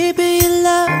be deep in your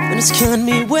love. And it's killing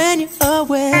me when you're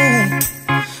away.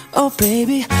 Oh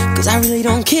baby, 'cause I really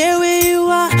don't care where you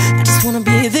are. I just wanna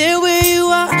be there where you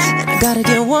are. And I gotta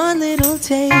get one little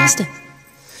taste.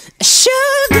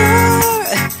 Sugar,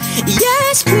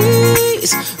 yes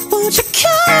please. Won't you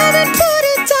come and put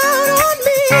it down on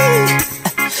me?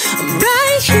 I'm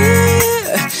right here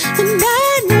and I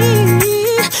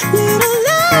need little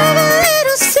love, a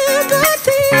little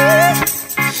sympathy.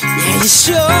 Yeah, you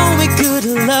show me good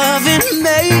love and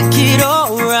make it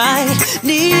alright.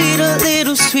 Need a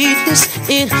little sweetness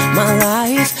in my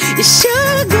life. You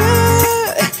sugar,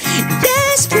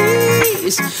 yes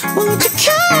please. Won't you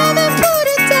come and put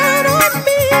it down on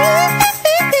me?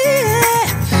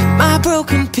 My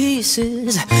broken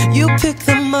pieces, you pick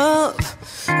them up.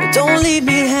 Don't leave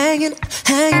me hanging,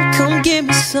 hanging. Come give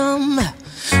me some.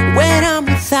 When I'm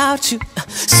without you,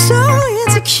 so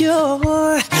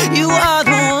insecure. You are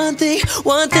the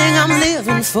one thing I'm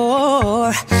living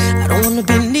for. I don't wanna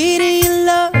be needing your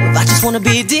love. I just wanna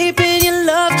be deep in your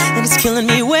love. And it's killing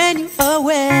me when you're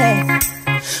away.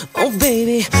 Oh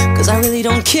baby, 'cause I really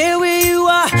don't care where you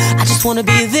are. I just wanna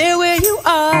be there where you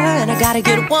are. And I gotta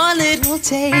get one little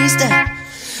taste.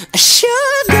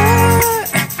 Sugar,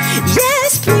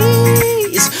 yes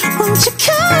please. Won't you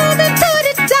come and put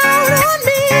it down on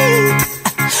me?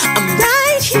 I'm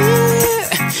right here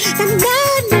and I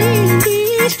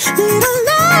need little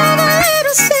love, a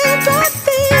little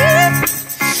sympathy.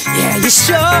 Yeah, you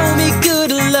show me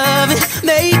good love and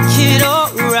make it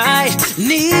alright.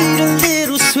 Need a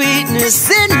little sweetness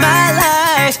in my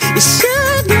life. You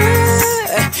sugar,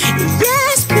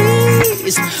 yes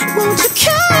please. Won't you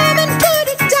come and put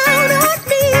it down on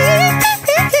me?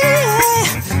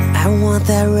 I want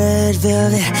that red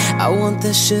velvet, I want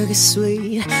that sugar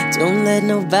sweet. Don't let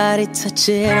nobody touch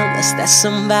it unless that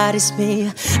somebody's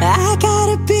me. I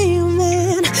gotta be your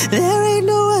man, there ain't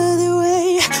no other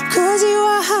way. 'Cause you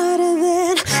are hotter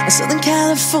than a Southern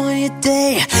California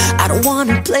day. I don't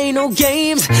wanna play no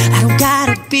games, I don't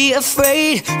gotta be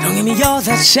afraid. Don't give me all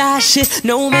that shy shit,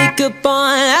 no makeup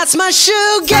on, that's my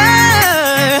sugar.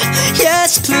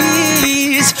 Yes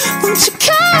please, won't you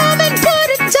come and put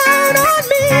it down on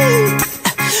me?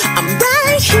 I'm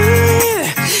right here,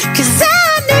 'cause I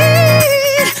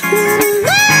need little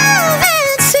love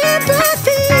and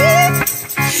sympathy.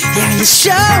 Yeah, you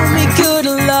show me good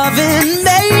love and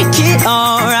make it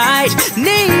alright.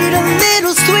 Need a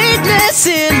little sweetness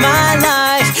in my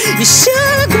life. You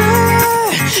sugar,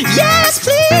 yes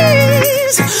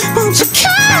please. Won't you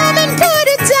come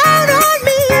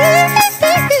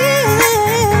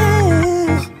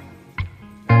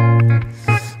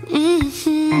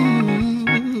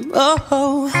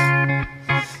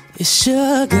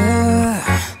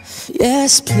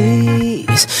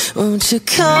is, won't you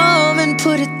come and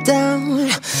put it down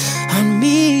on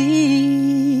me?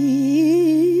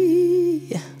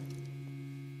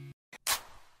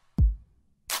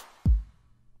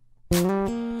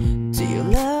 Do you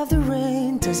love the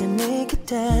rain? Does it make you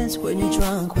dance when you're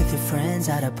drunk with your friends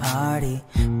at a party?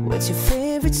 What's your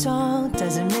favorite song?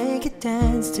 Does it make you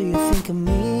dance? Do you think of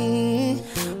me?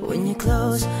 When you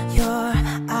close your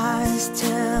eyes,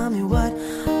 tell me, what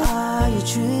are you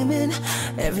dreaming?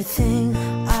 Everything,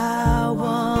 I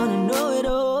wanna know it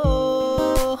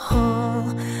all.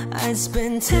 I'd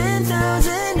spend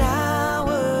 10,000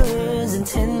 hours and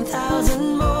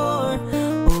 10,000 more.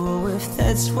 Oh, if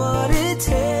that's what it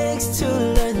takes to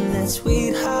learn that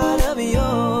sweetheart of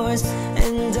yours.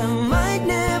 And I might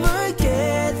never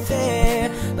get there,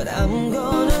 but I'm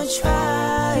gonna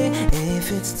try.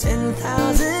 If it's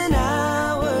 10,000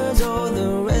 hours or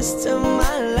the rest of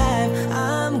my life,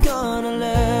 I'm gonna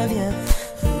love you.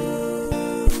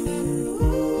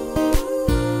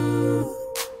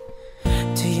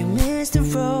 Do you miss the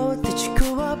road that you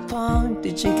grew up on?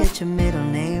 Did you get your middle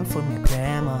name from your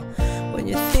grandma? When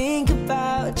you think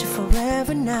about you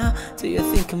forever now, do you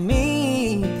think of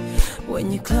me?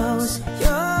 When you close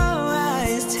your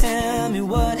eyes, tell me,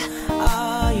 what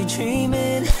are you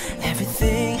dreaming?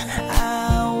 Everything,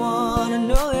 I wanna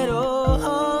know it all.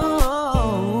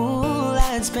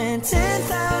 I'd spend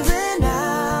 10,000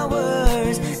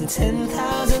 hours and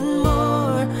 10,000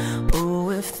 more. Oh,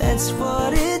 if that's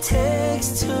what it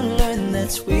takes to learn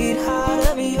that sweetheart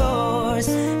of yours.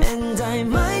 And I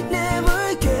might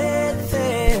never get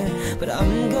there, but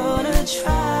I'm gonna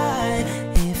try.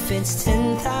 If it's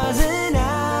 10,000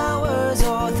 hours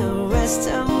or the rest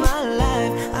of my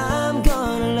life, I'm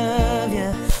gonna love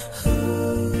you.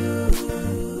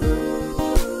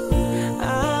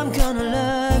 I'm gonna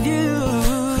love you.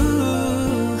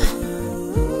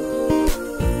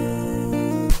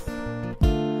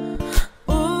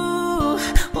 Ooh,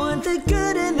 want the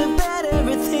good and the bad,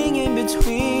 everything in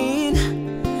between.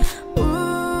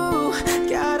 Ooh,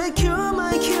 gotta cure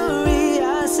my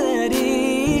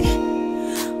curiosity.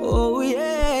 Oh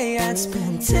yeah, I'd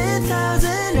spend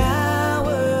 10,000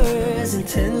 hours and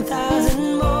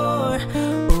 10,000 more.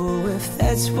 Oh, if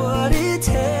that's what it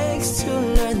takes to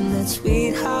learn that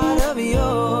sweetheart of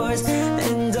yours.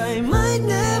 And I might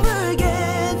never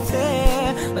get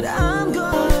there, but I'm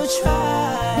gonna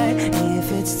try.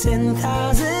 If it's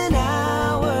 10,000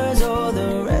 hours or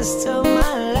the rest of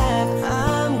my life,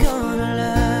 I'm gonna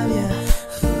love you.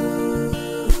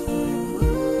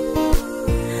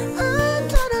 I'm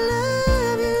gonna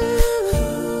love you.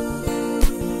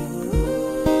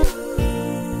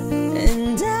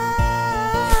 And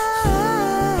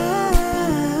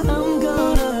I'm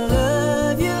gonna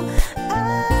love you.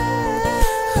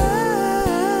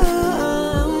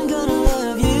 I'm gonna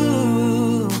love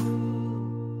you.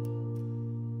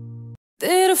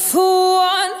 Did a fool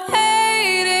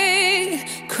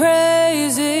 180,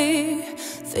 crazy,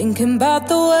 thinking about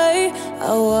the way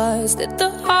I was. Did the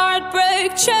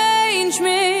heartbreak change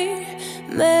me?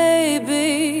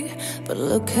 Maybe, but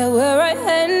look at where I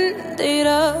ended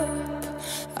up.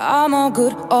 I'm all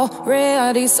good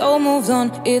already, so moved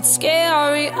on. It's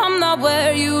scary, I'm not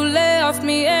where you left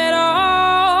me at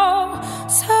all.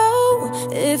 So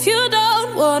if you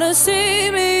don't wanna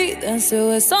see me, then still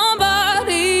with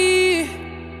somebody.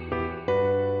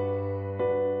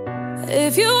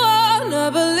 If you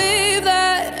wanna believe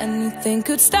that anything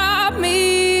could stop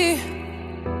me,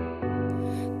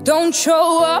 don't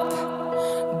show up,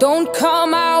 don't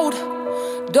come out,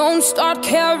 don't start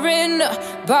caring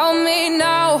about me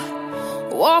now.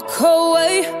 Walk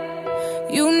away,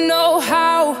 you know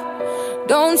how.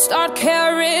 Don't start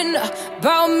caring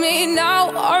about me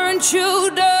now. Aren't you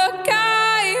the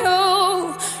guy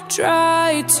who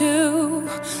tried to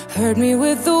hurt me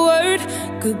with the word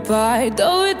goodbye?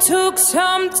 Though it took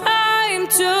some time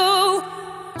to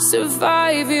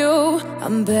survive you,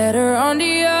 I'm better on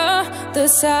the other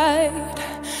side.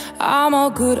 I'm all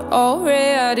good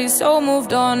already, so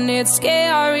moved on. It's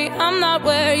scary, I'm not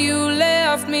where you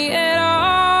left me at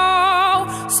all.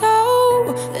 So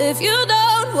if you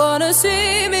don't wanna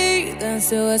see me, then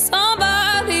still with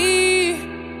somebody.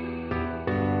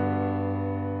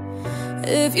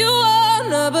 If you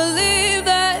wanna believe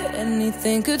that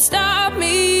anything could stop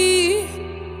me,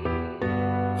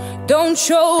 don't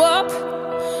show up,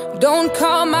 don't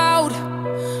come out,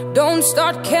 don't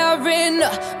start caring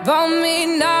about me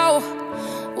now.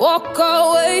 Walk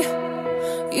away,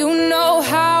 you know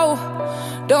how.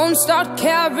 Don't start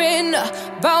caring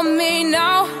about me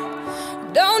now.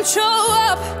 Don't show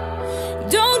up,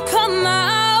 don't come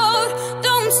out,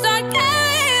 don't start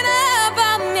caring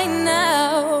about me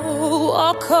now.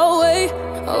 walk away.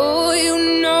 Oh,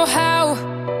 you know how.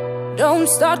 Don't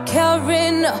start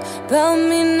caring about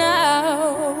me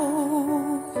now.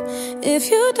 If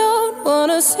you don't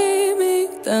wanna see me,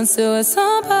 then still with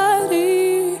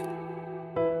somebody.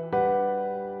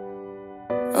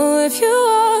 Oh, if you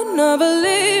wanna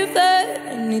believe that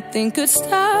anything could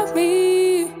stop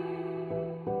me.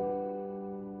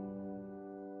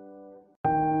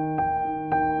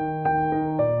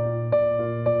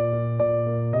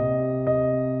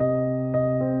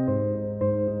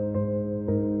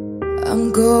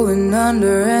 I'm going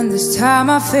under, and this time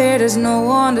I fear there's no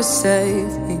one to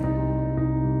save me.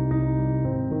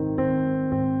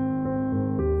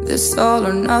 This all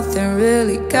or nothing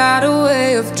really got a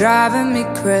way of driving me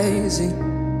crazy.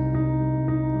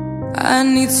 I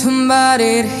need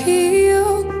somebody to heal,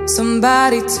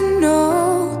 somebody to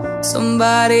know,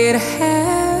 somebody to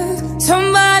have,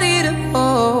 somebody to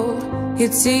hold.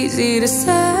 It's easy to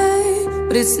say,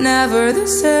 but it's never the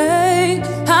same.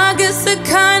 I guess I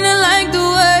kinda like the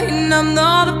way I'm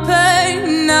not a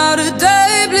pain. Now the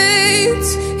day bleeds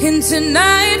into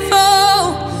nightfall,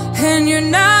 and you're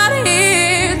not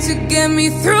here to get me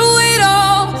through it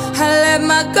all. I let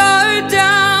my guard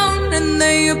down, and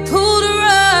then you pulled a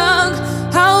rug.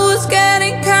 I was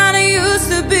getting kinda used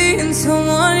to being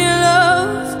someone you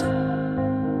loved,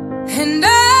 and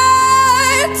I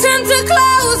tend to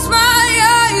close my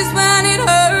eyes when it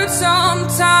hurts.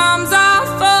 Sometimes I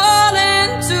fall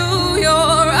into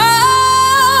your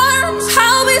arms.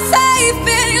 I'll be safe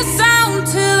in your sound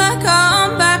till I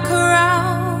come back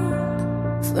around.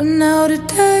 For now the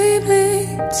day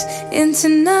bleeds into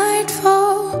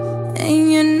nightfall, and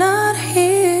you're not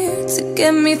here to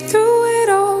get me through it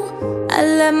all. I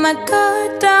let my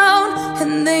guard down,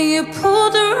 and then you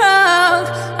pulled the rug.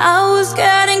 I was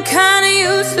getting kinda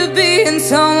used to being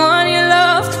someone you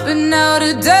loved, but now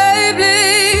the day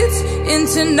bleeds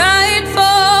into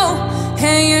nightfall,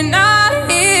 and you're not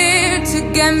here to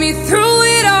get me through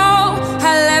it all.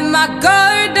 I let my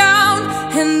guard down,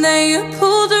 and then you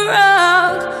pulled the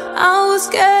rug. I was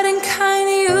getting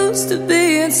kinda used to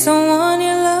being someone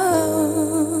you loved.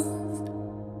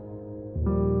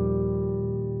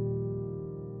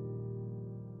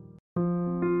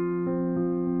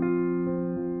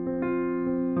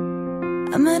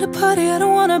 I'm at a party I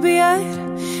don't wanna be at,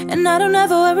 and I don't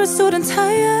ever wear a suit and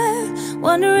tie.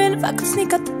 Wondering if I could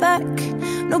sneak out the back.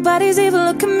 Nobody's even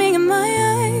looking me in my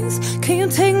eyes. Can you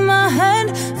take my hand,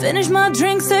 finish my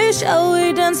drink, say shall we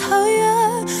dance, oh yeah.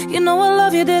 You know I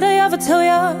love you, did I ever tell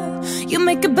ya? You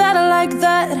make it better like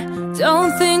that.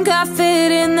 Don't think I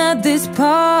fit in at this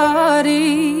party.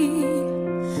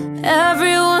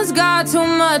 Everyone's got too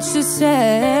much to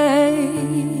say.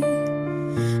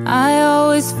 I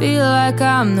always feel like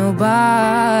I'm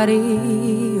nobody.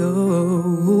 Oh,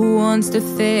 who wants to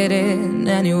fit in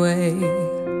anyway?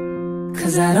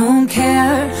 'Cause I don't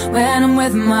care when I'm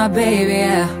with my baby,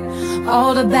 yeah.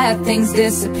 All the bad things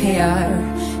disappear,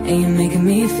 and you're making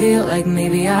me feel like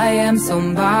maybe I am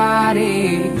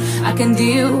somebody. I can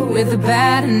deal with the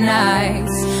bad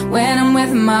nights when I'm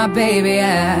with my baby,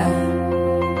 yeah.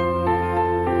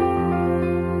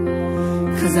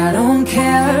 'Cause I don't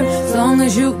care, as long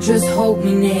as you just hold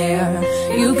me near.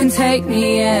 You can take me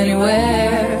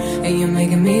anywhere, and you're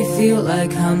making me feel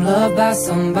like I'm loved by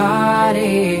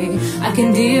somebody. I can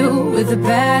deal with the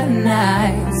bad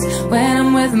nights when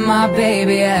I'm with my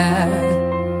baby, yeah.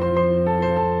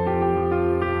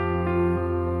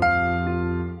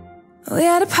 We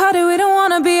at a party we don't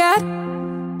wanna be at,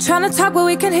 trying to talk but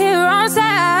we can hear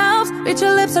ourselves. Reach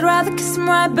your lips, I'd rather kiss them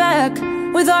right back.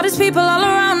 With all these people all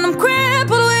around, I'm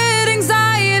crippled with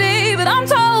anxiety, but I'm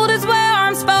told it's where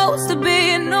I'm supposed to be.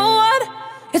 You know what?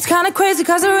 It's kinda crazy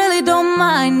 'cause I really don't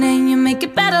mind, and you make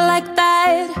it better like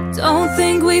that. Don't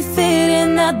think we fit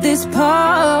in at this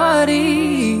party.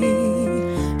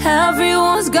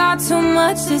 Everyone's got too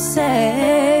much to say,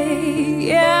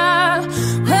 yeah.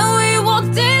 When we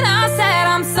walked in, I said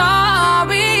I'm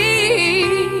sorry,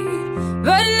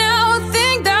 but now I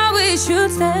think that we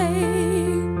should stay.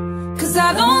 'Cause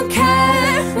I don't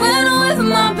care when I'm with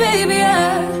my baby,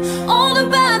 yeah. All the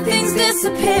bad things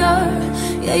disappear.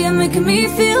 Yeah, you're making me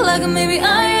feel like maybe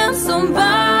I am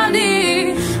somebody.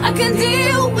 I can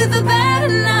deal with the bad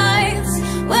nights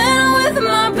when I'm with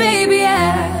my baby,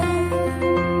 yeah.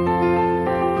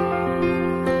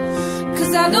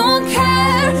 'Cause I don't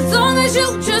care, as long as you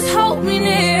just hold me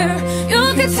near. You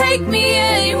can take me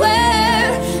anywhere,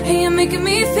 and you're making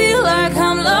me feel like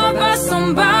I'm loved by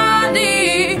somebody.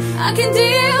 I can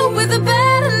deal with the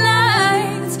better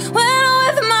nights when I'm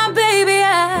with my baby,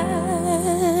 yeah.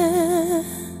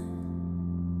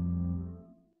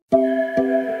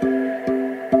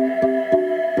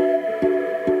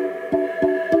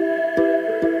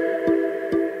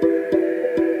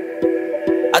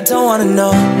 don't wanna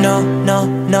know, no, no,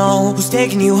 no, who's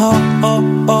taking you home, oh,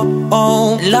 oh,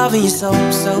 oh, loving you so,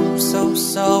 so, so,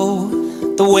 so,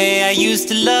 the way I used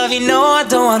to love you. No, I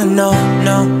don't wanna know,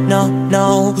 no, no,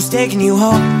 no, who's taking you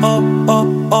home, oh,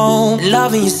 oh, oh,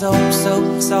 loving you so,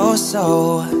 so, so,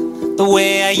 so, the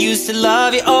way I used to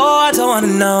love you. Oh, I don't wanna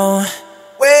know.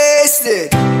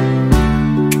 Wasted.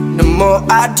 The more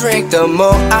I drink, the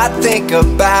more I think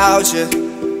about you.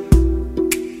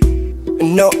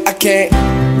 No, I can't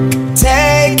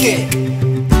take it.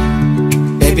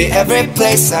 Baby, every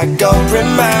place I go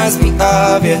reminds me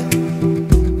of you.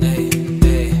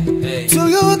 Do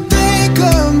you think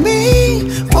of me,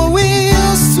 what we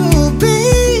used to be?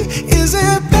 Is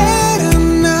it better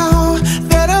now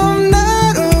that I'm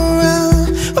not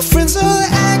around? My friends are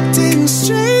acting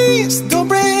strange, don't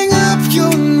bring up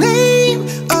your name.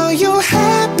 Are you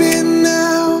happy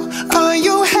now? Are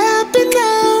you happy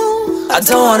now? I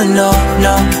don't wanna know,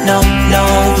 no, no, no,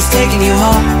 who's taking you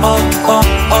home, oh, oh,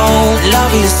 oh,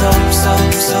 loving you so, so,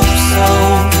 so, so,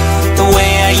 the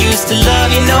way I used to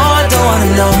love you. No, I don't wanna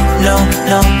know, no,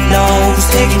 no, no, who's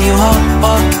taking you home,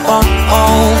 oh, oh,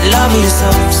 oh, loving you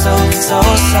so, so, so,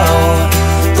 so,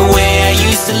 the way I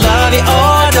used to love you.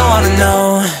 Oh, I don't wanna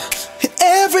know.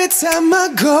 Every time I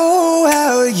go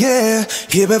out, yeah,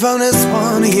 hear it from this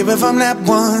one, hear it from that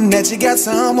one, that you got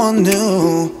someone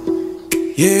new.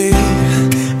 Yeah,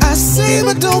 I see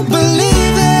but don't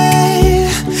believe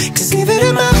it, cause even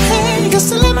in my head, you're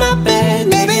still in my bed.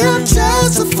 Maybe I'm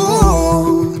just a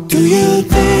fool. Do you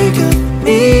think of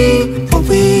me, what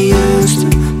we used to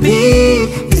be?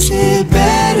 Is it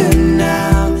better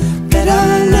now that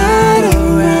I'm not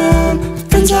around?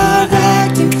 Friends are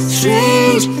acting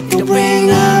strange, don't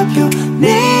bring up your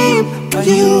name. Are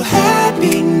you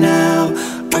happy now?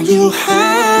 Are you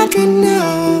happy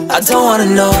now? I don't wanna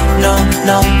know, no,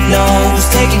 no, no, who's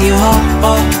taking you home,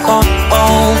 oh, oh,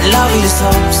 oh, loving you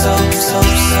so, so, so,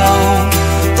 so,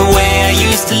 the way I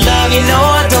used to love you. No,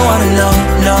 I don't wanna know,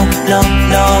 no, no,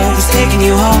 no, who's taking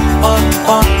you home, oh,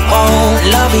 oh, oh,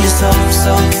 loving you so,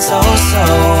 so, so, so,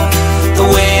 the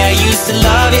way I used to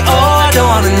love you. Oh, I don't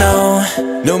wanna know.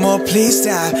 No more please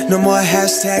stop, no more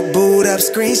hashtag boot up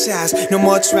screenshots, no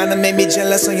more trying to make me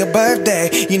jealous on your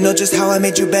birthday. You know just how I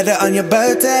made you better on your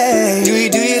birthday. Do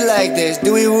you like this?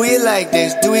 Do we like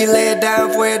this? Do we lay it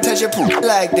down for you, touch your poop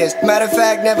like this? Matter of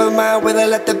fact, never mind whether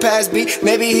let the past be.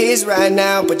 Maybe he's right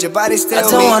now, but your body still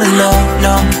I don't wanna know,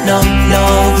 no, no,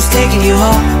 no, who's taking you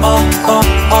home, oh, oh,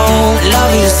 oh,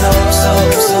 loving you so, so,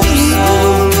 so, so,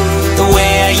 the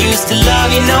way I used to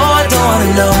love you. No, I don't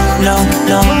wanna know, no,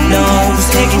 no, no, who's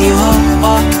taking you home,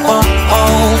 oh, oh,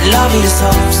 oh, loving you so,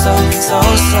 so, so,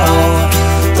 so,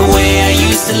 the way I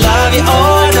used to love you.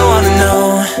 Oh, I don't wanna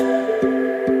know.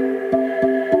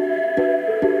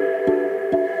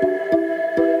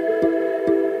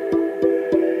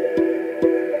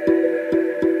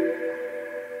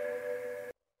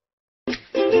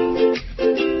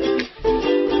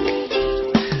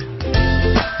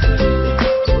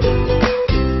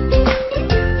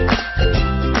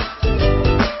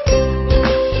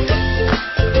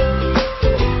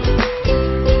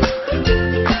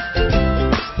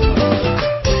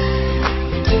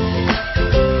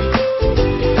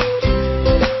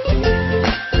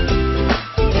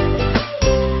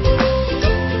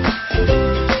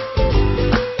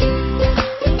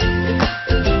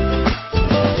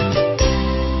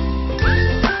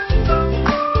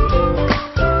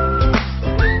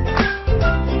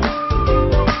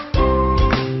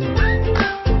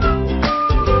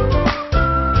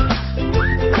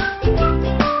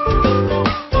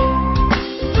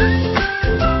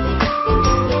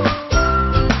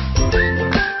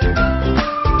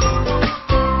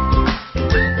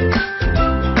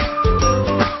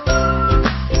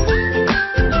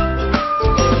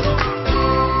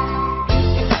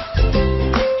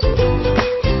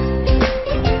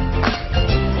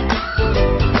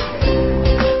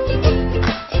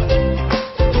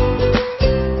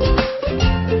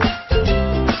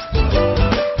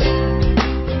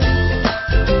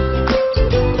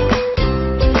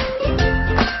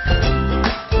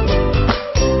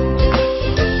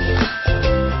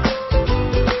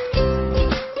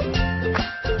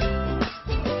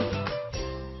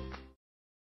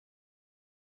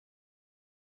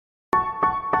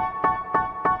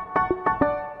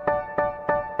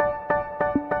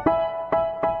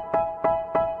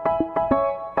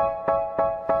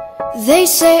 They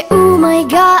say, oh my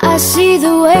God, I see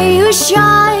the way you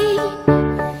shine.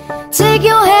 Take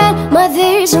your hand, my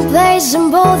there's and place them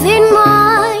both in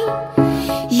mine.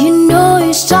 You know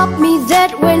you stopped me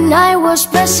dead when I was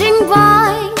passing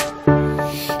by.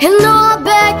 And now I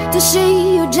beg to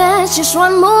see you dance just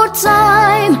one more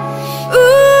time.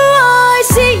 Ooh, I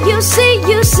see you, see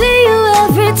you, see you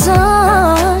every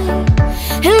time.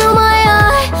 And oh my,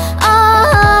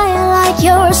 I like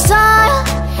your style.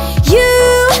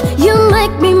 You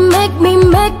make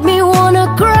me wanna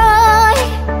cry.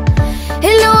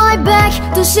 And now I beg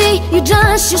to see you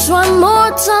dance just one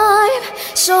more time.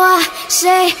 So I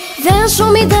say, dance for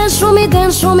me, dance for me,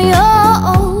 dance for me,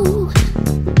 oh.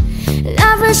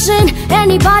 Never seen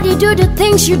anybody do the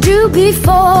things you do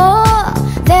before.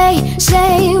 They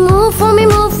say, move for me,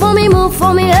 move for me, move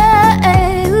for me,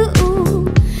 hey, ooh.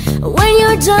 When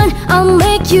you're done, I'll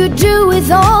make you do it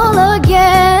all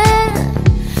again.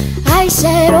 I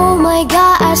said, oh my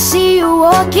God, I see you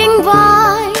walking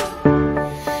by.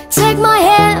 Take my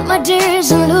hand, my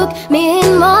dears, and look me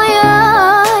in my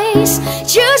eyes.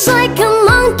 Just like a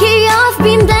monkey, I've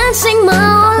been dancing my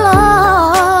whole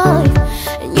life.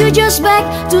 And you just beg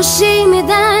to see me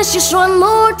dance just one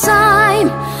more time.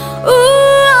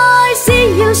 Ooh, I see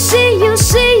you, see you,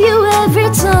 see you every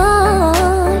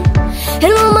time.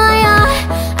 And oh my,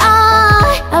 I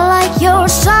like your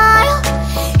style.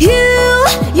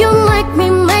 You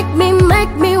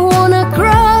make me wanna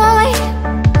cry.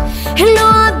 And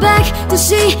now I beg to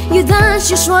see you dance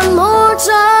just one more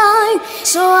time.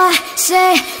 So I say,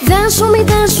 dance for me,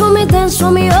 dance for me, dance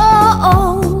for me,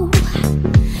 oh.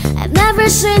 I've never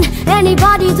seen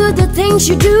anybody do the things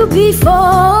you do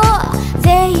before.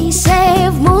 They say,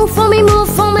 move for me, move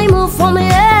for me, move for me,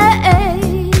 hey.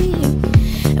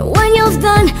 When you've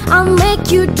done, I'll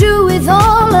make you do it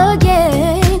all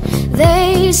again.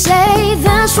 They say,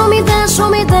 dance for me, dance for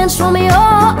me, dance for me,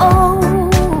 oh.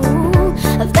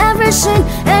 I've never seen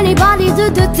anybody do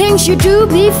the things you do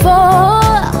before.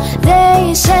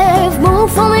 They say,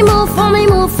 move for me, move for me,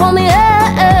 move for me,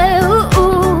 hey,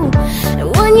 ooh. And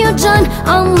when you're done,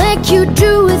 I'll make you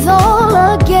do it all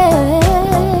again.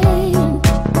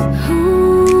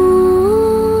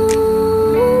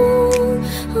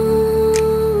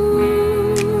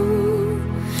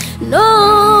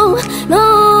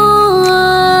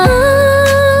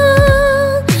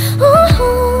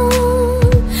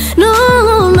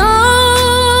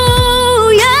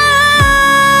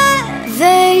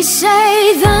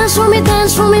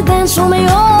 Dance for me,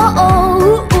 oh.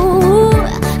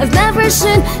 I've never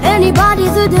seen anybody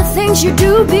do the things you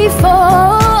do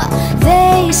before.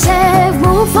 They say,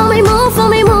 move for me, move for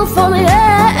me, move for me,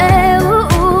 hey,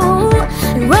 ooh.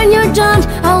 And when you're done,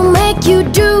 I'll make you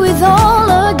do it all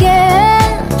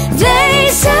again. They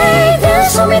say,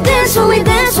 dance for me, dance for me,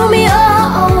 dance for me,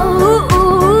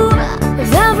 oh.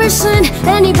 I've never seen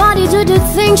anybody do the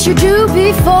things you do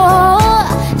before.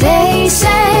 They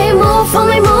say, move for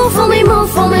me, move for me, move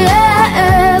for me,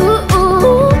 hey,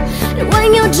 ooh. And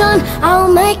when you're done, I'll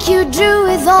make you do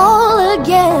it all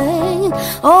again,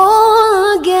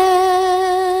 all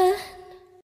again.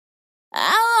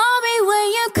 I love it when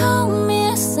you call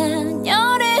me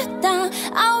señorita.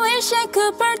 I wish I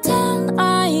could pretend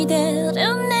I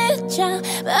didn't need ya,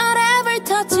 but every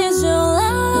touch is your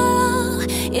love.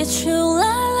 It's true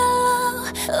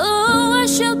love. Ooh, I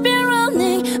should be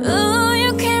running. Ooh,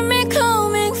 you keep me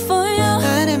coming for you.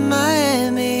 And in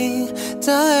Miami,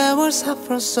 the air was hot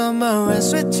from summer rain,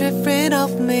 sweet dripping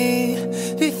off me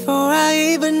before I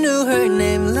even knew her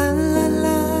name. La la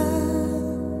la,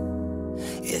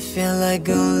 it felt like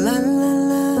oh la la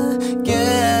la,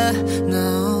 yeah, no.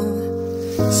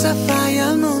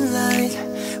 Sapphire moonlight,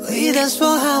 we danced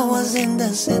for hours in the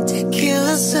sun,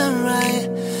 tequila sunrise.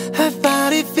 Her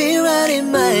body fit right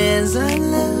in my hands, la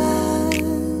la la.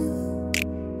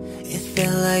 It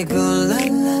felt like oh la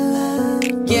la la,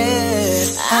 yeah.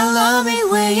 I love it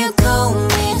when you call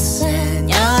me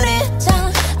señorita.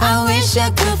 I wish I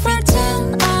could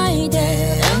pretend I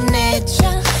didn't need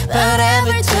ya, but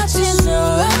every touch is your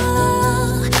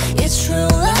love. It's true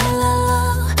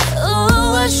love.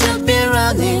 Ooh, I should be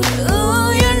running.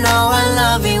 Ooh, you know I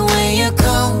love it when you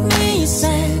call me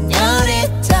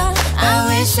señorita. I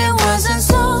wish it wasn't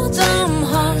so damn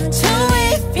hard to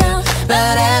leave ya,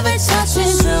 but every touch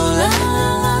is true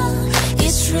love.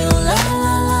 It's true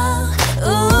love.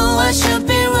 Ooh, I should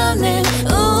be running.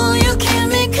 Ooh, you keep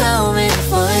me coming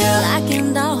for you. Like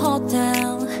in the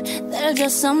hotel, there's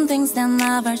just some things that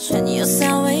never change. You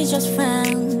say we just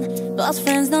friends, but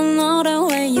friends don't know the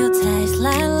way you taste.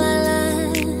 La la la.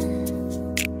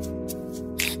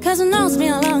 Cause I know it's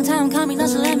been a long time coming, don't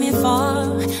you let me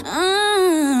fall.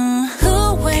 Who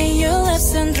when you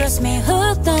listen, dress me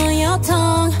hooked on your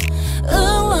tongue.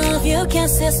 Ooh, love you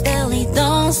kisses belly,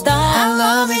 don't stop. I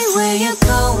love it when you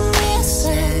call me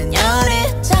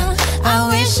señorita. I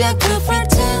wish I could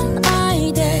pretend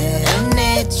I didn't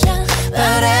need ya,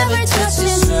 but every touch is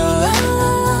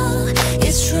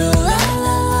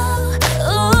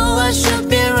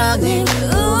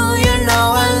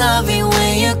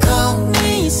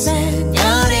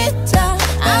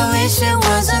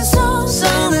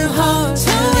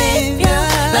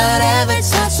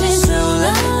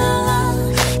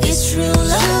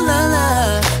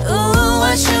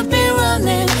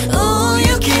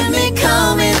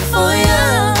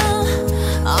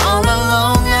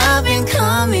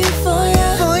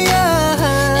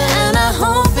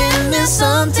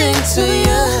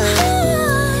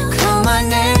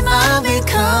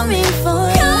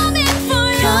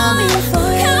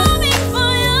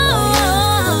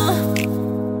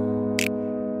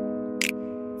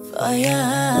Oh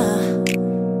yeah.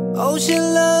 Oh, she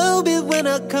love it when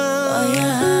I come. Oh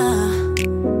yeah.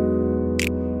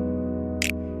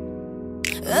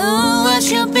 Oh, I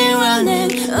should be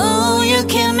running. Oh, you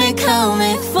keep me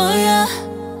coming for ya.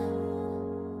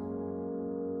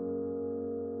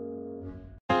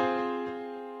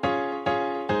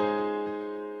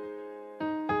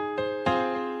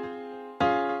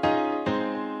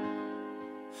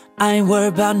 I ain't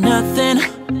worried about nothing,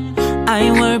 I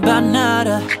ain't worried about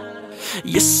nada.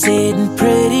 You're sitting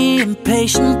pretty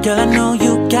impatient, girl, I know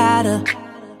you gotta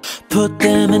put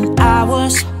them in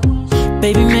hours,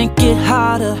 baby, make it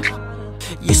harder.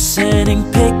 You're sending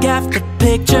pic after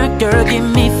picture, girl, get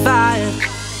me fired.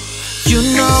 You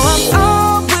know I'm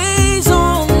always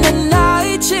on the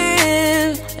night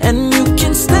shift, and you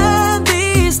can stand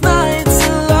these nights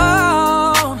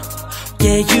alone.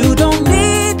 Yeah, you don't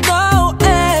need no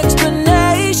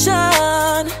explanation,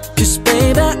 'cause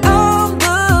baby, I'm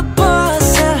the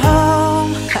boss at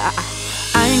home.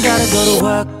 I ain't gotta go to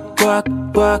work, work,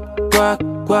 work, work,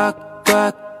 work,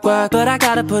 work, work, but I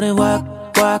gotta put in work,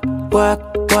 work, work,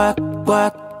 work,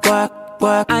 work, work,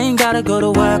 work. I ain't gotta go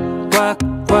to work, work,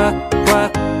 work,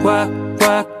 work, work,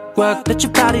 work, work. Let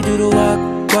your body do the work,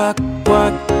 work,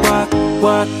 work, work,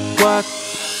 work, work.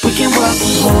 We can work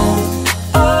from home,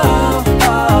 oh,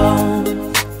 oh.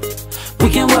 We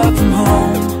can work from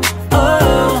home,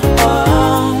 oh,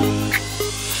 oh.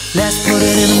 Let's put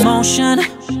it in motion,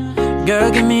 girl,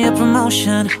 give me a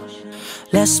promotion.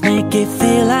 Let's make it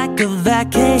feel like a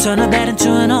vacation, turn a bed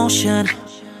into an ocean.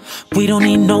 We don't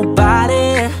need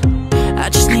nobody, I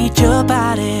just need your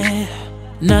body.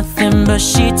 Nothing but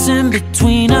sheets in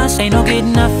between us, ain't no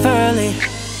getting up early.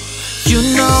 You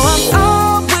know I'm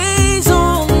always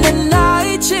on the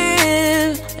night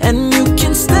shift, and you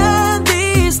can stand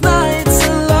these nights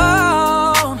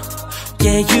alone.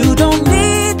 Yeah, you don't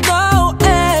need no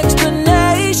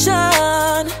explanation,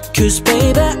 'cause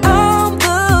baby, I'm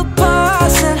the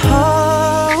boss at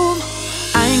home.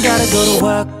 I ain't gotta go to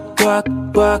work, work,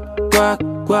 work, work,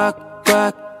 work,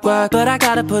 work, work, but I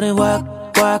gotta put in work,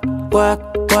 work, work,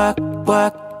 work,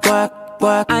 work, work,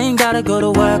 work. I ain't gotta go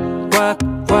to work, work,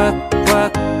 work,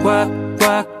 work, work,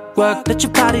 work, work. Let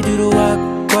your body do the work,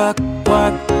 work,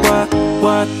 work, work,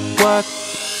 work, work.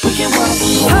 We can work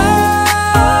from home.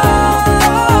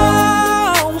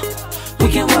 We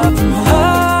can work from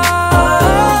home.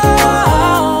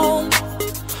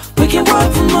 We can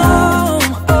work from home.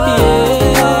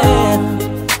 Yeah.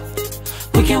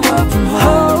 We can work from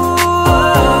home.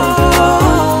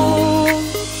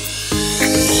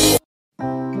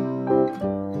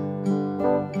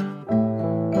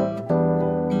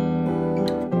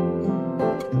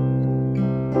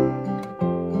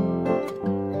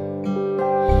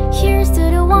 Here's to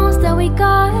the ones that we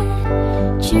got.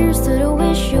 Cheers to the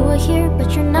wish you were here,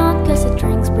 but you're not. 'Cause the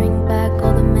drinks bring back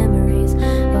all the memories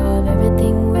of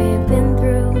everything we've been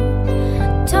through.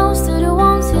 Toast to the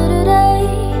ones here today.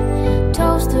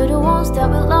 Toast to the ones that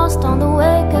we lost on the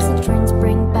way. 'Cause the drinks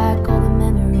bring back all the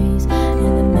memories,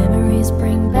 and the memories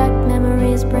bring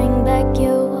back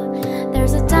you.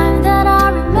 There's a time that I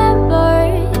remember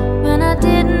when I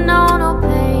didn't know no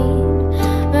pain,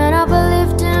 when I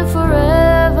believed in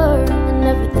forever and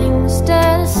everything would stay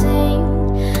the same.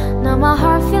 Now my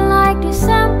heart feel like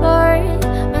December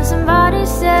when somebody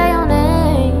say your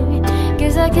name.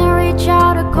 'Cause I can't reach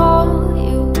out to call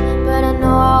you, but I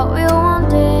know I will one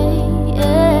day.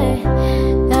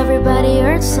 Yeah. Everybody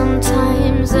hurts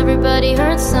sometimes, everybody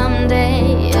hurts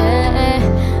someday. Yeah.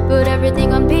 But everything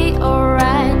gon' be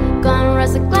alright. Gonna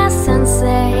raise a glass and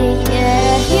say,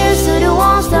 yeah. Here's to the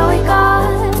ones that we got.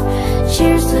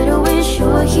 Cheers to the wish you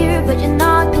were here, but you're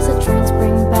not. 'Cause the drinks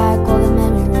bring back all the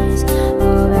memories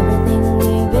of everything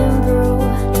we've been through.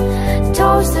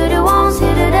 Toast to the ones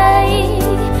here today.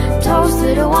 Toast to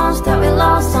the ones that we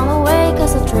lost on the way.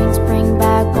 'Cause the drinks bring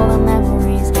back all the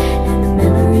memories, and the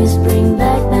memories bring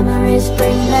back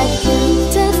you.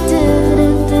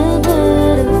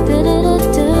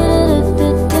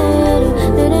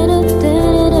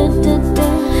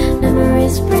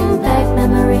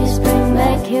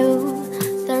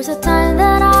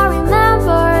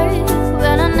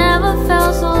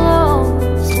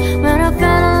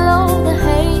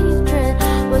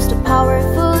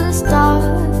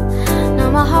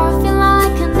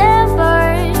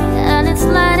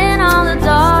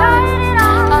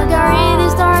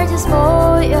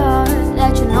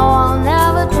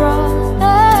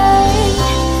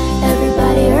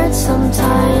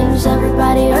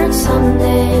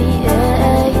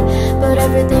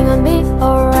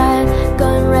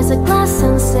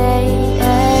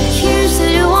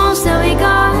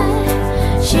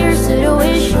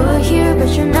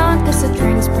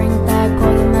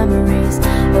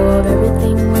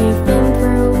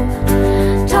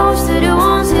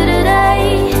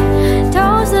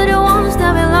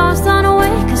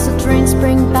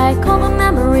 back all the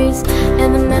memories,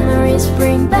 and the memories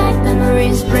bring back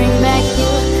you.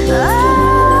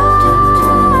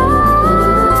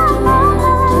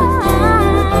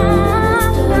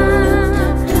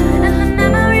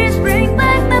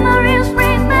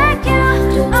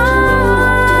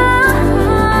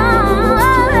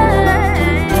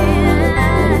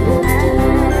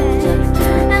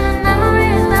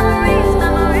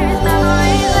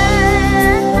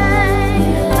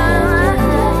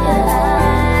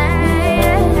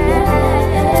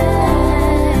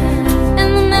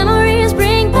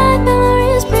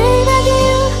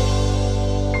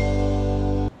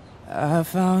 I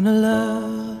found a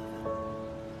love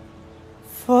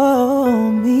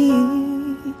for me.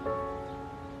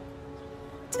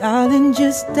 Darling,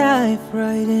 just dive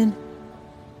right in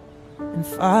and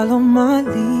follow my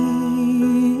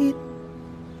lead.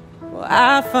 Well,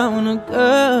 I found a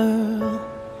girl,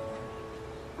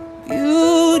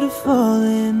 beautiful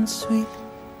and sweet.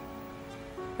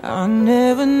 I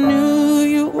never knew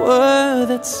you were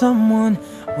that someone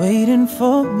waiting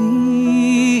for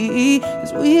me.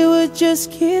 'Cause we were just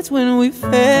kids when we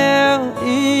fell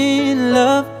in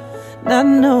love, not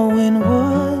knowing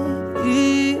what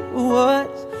it was.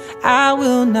 I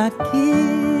will not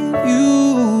give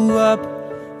you up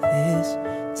this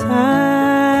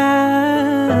time,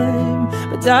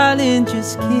 but darling,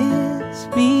 just kiss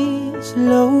me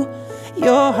slow.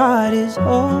 Your heart is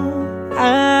all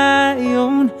I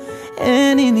own,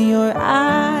 and in your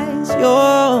eyes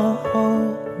you're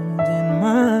holding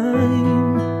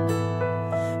mine.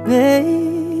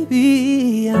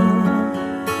 Baby, I'm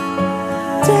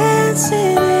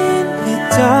dancing in the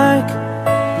dark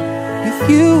with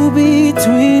you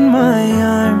between my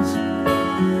arms,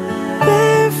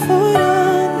 barefoot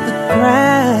on the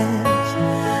grass,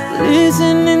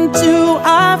 listening to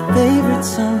our favorite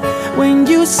song. When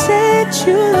you said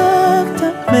you looked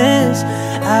a mess,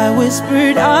 I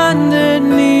whispered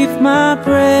underneath my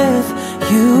breath.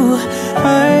 You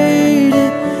heard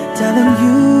it, telling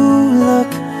you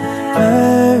look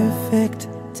perfect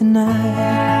tonight.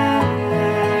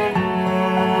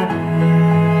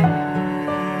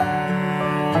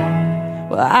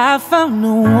 Well, I found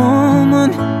a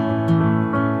woman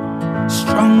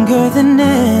stronger than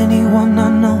anyone I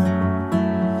know.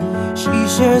 She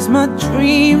shares my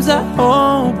dreams. I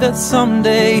hope that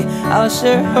someday I'll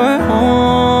share her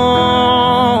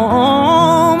home.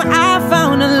 I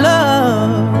found a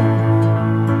love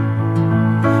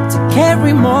to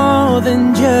carry more than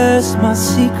just my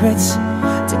secrets,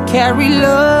 to carry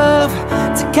love,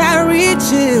 to carry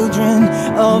children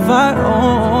of our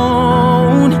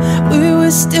own. We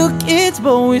were still kids,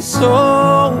 but we're so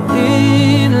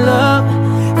in love,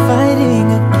 fighting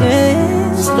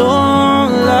against all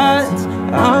odds.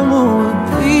 I'm gonna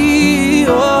be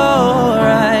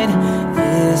alright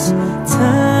this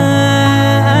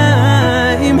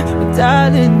time. But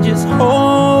darling, just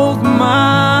hold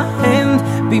my hand,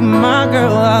 be my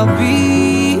girl, I'll be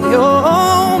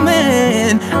your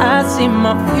man. I see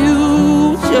my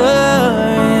future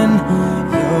in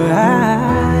your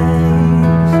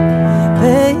eyes.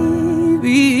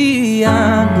 Baby,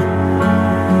 I'm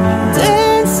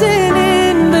dancing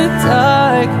in the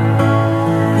dark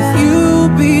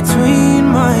between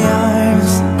my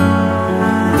arms,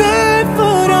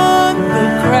 barefoot on the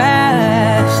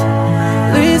grass,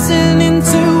 listening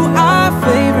to our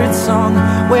favorite song.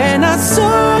 When I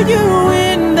saw you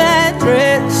in that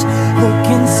dress,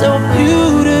 looking so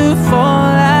beautiful,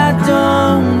 I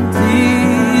don't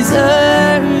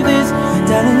deserve this.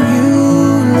 Darling, you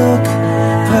look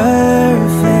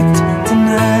perfect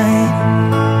tonight.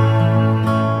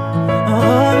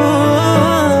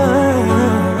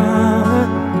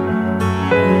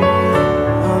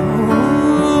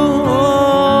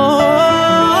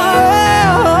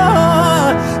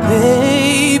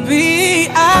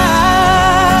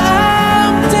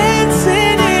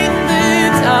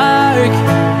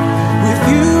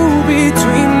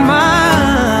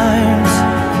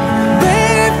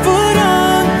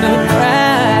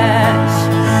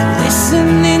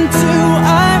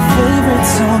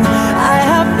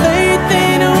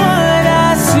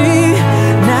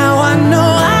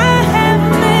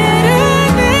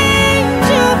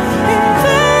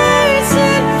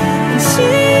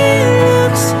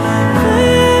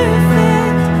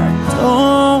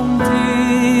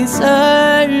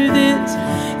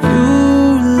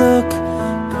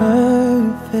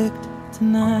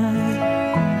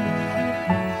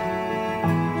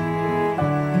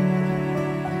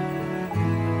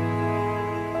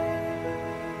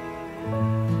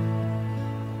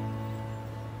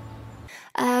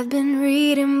 I've been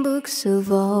reading books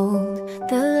of old,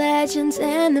 the legends legends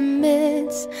and the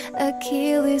myths,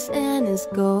 Achilles and his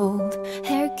gold,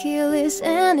 Hercules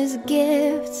and his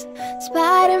gifts,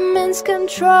 Spider-Man's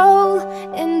control,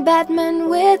 and Batman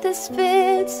with his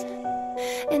fits.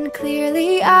 And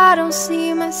clearly I don't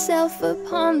see myself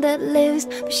upon that list.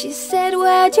 But she said,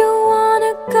 where'd you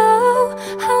wanna go?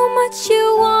 How much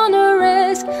you wanna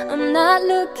risk? I'm not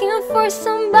looking for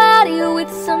somebody with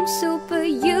some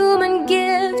superhuman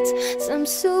gift, some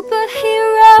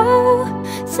superhero,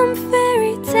 some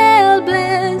fairy tale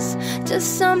bliss.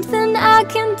 Just something I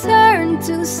can turn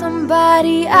to,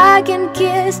 somebody I can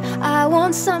kiss. I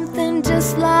want something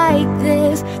just like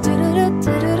this.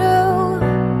 Do-do-do-do-do-do.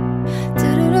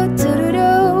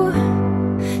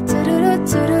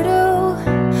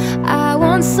 I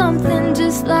want something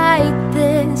just like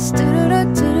this.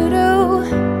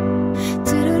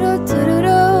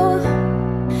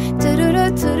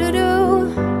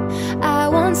 I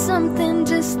want something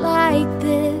just like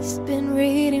this. Been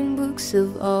reading books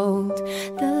of old,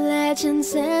 the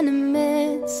legends and the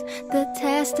myths, the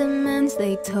testaments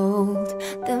they told,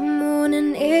 the moon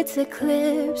and its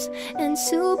eclipse, and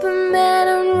Superman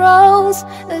unrolls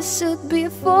a suit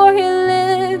before he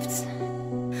lived.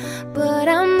 But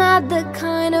I'm not the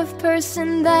kind of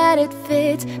person that it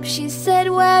fits. She said,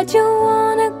 where'd you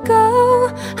wanna go?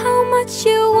 How much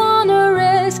you wanna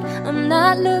risk? I'm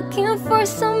not looking for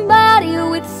somebody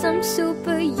with some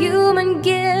superhuman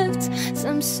gift,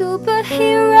 some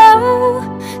superhero,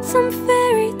 some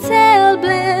fairy tale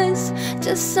bliss.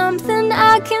 Just something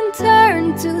I can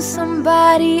turn to,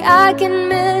 somebody I can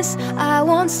miss. I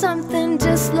want something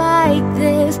just like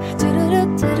this.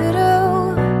 Do-do-do-do-do-do.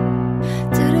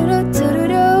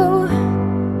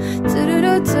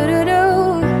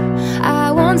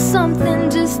 I want something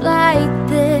just like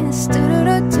this.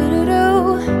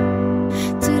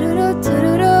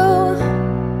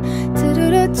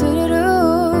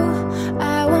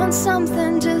 I want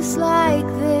something just like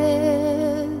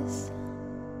this.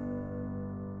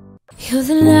 You're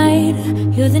the light,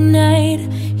 you're the night,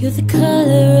 you're the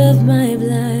color of my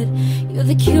blood. You're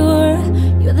the cure,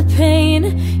 you're the pain,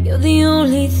 you're the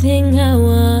only thing I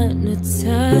wanna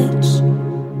touch.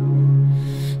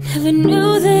 Never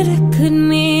knew that it could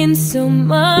mean so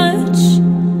much,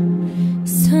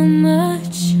 so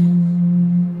much.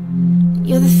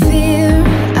 You're the fear,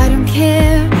 I don't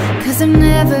care, 'cause I've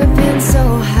never been so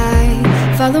high.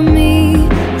 Follow me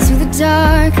to the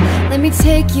dark, let me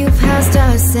take you past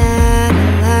our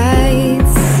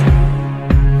satellites.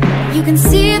 You can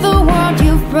see the world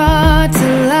you've brought to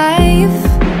life,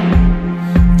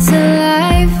 to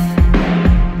life.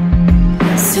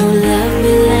 So love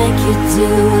me like you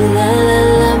do, la la,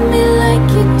 love me like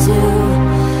you do.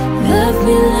 Love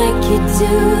me like you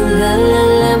do, la la,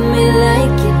 love me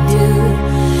like you do.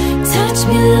 Touch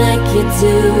me like you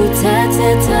do, ta ta,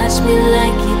 touch me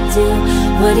like you do.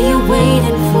 What are you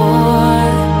waiting for?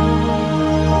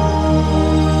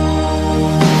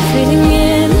 Fading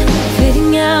in,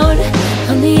 fading out,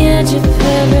 on the edge of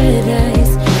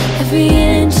paradise. Every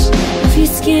inch of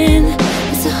your skin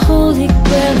is a holy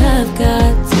grail I've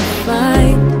got to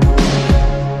find.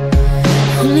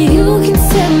 Only you can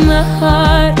set my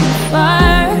heart on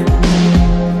fire,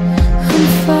 on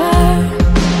fire.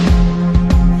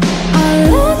 I'll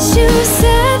let you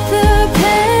set the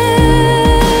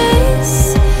pace,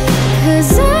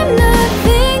 'cause I'm not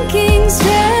thinking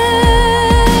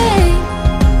straight.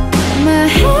 My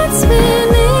head's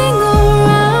spinning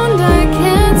around, I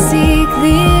can't see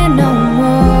clear no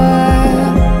more.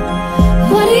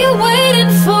 What are you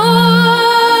waiting for?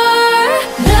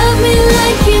 Love me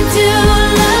like you do,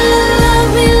 la la, love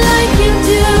me like you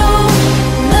do.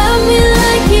 Love me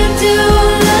like you do,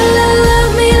 la la,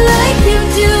 love me like you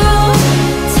do.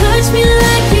 Touch me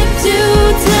like you do,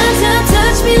 ta ta,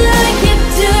 touch me like you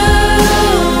do.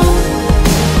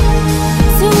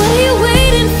 So what are you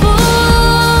waiting for?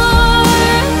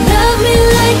 Love me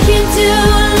like you do,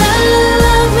 la la,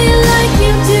 love me like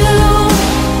you do.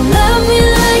 Love me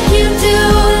like you do,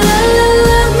 la la,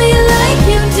 love me like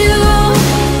you do.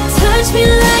 Touch me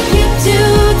like you do,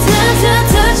 ta ta,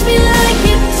 touch me like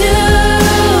you do.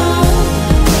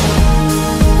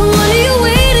 What are you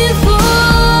waiting for?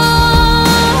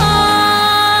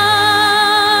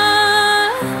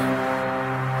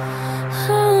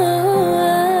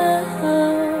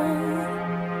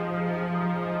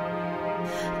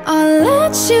 I'll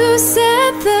let you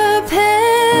set the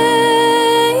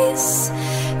pace,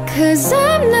 'cause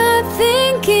I'm not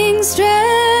thinking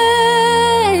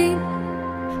straight.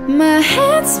 My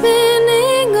head's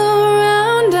spinning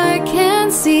around, I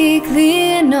can't see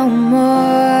clear no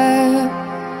more.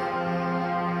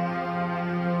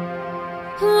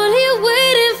 What are you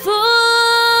waiting for?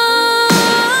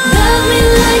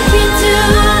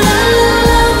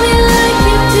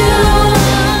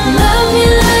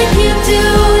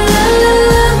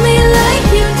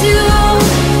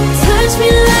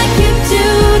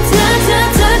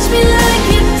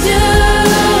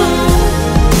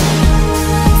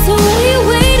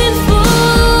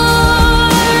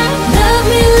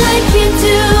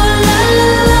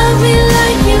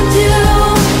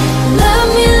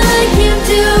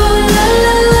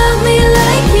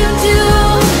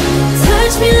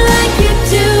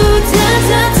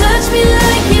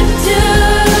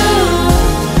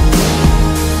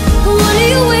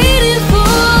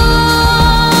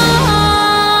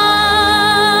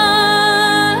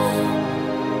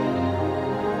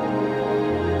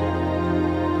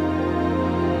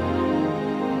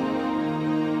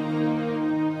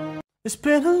 It's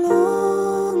been a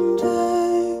long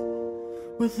day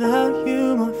without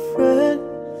you, my friend,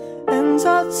 and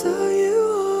I'll tell you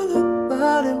all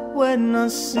about it when I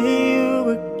see you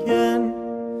again.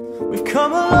 We've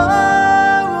come a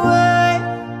long way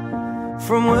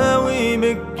from where we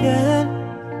began,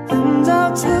 and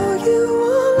I'll tell you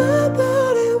all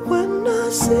about it when I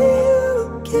see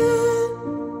you again.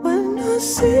 When I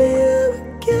see you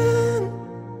again.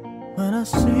 When I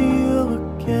see you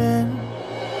again.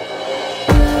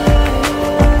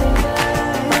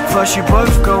 First you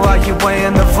both go out your way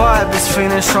and the vibe is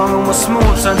feeling strong and what's small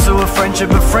turn to a friendship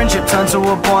turn to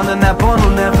a bond, and that bond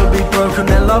will never be broken,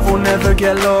 their love will never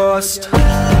get lost.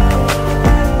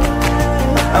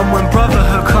 And when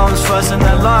brotherhood comes first and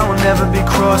that line will never be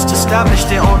crossed,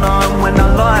 established it on our own when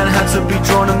that line had to be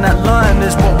drawn, and that line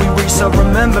is what we reach, so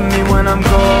remember me when I'm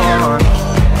gone.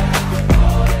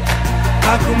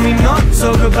 How can we not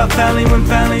talk about family when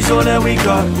family's all that we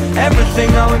got?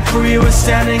 Everything I went through, you were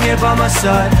standing here by my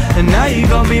side, and now you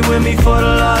got me with me for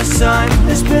the last time.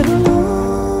 It's been a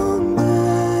long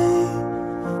day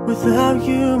without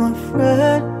you, my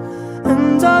friend,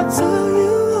 and I'll tell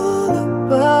you all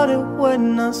about it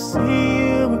when I see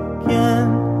you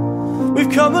again. We've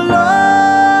come a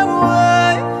long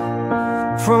way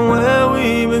from where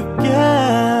we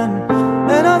began,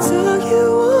 and I'll tell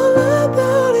you all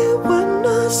about it when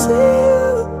I see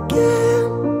you again.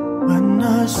 When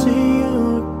I see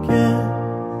you again.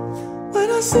 When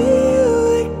I see you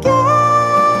again.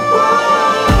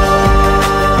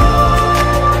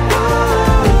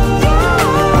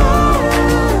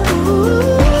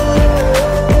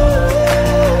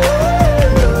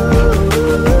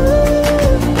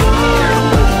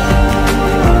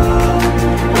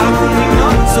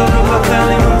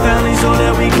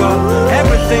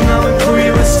 Everything I went through,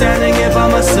 you were standing here by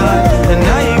my side, and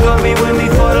now you got me with me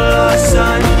for the last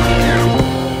time.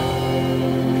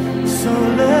 So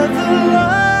let the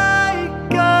light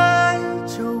guide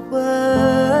your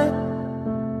way.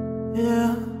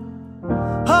 Yeah.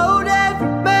 Hold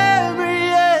every memory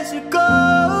as you go,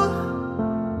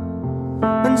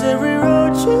 and every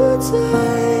road you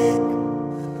take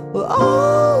will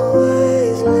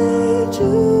always lead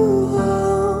you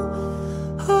home.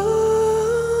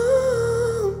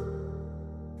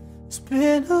 It's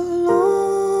been a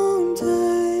long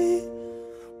day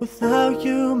without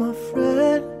you, my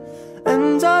friend,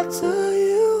 and I'll tell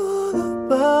you all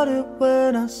about it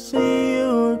when I see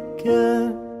you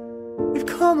again. We've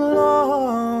come a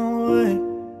long way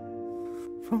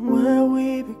from where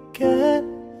we began,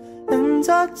 and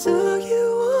I'll tell you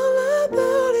all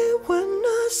about it when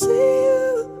I see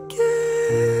you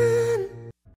again.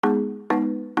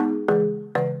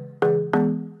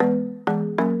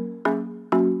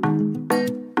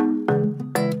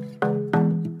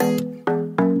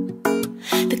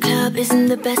 Isn't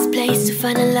the best place to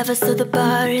find a lover, so the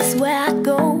bar is where I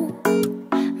go.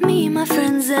 Me and my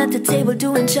friends at the table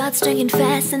doing shots, drinking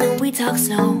fast, and then we talk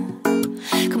slow.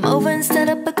 Come over and start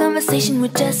up a conversation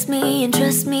with just me, and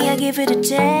trust me, I give it a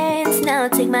chance. Now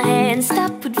take my hand,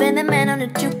 stop, put Van the Man on the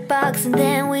jukebox, and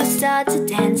then we start to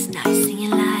dance. Now you're singing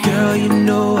like, girl, you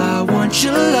know I want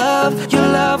your love. Your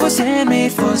love was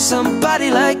handmade for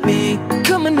somebody like me.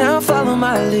 Come on now, follow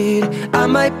my lead. I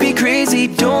might be crazy,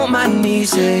 don't mind me,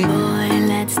 say, boy,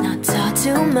 let's not talk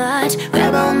too much.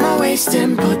 Grab on my waist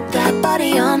and put that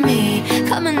body on me.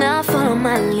 Come on now, follow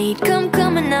my lead. Come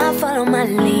on now, follow my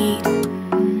lead.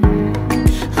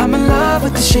 I'm in love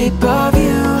with the shape of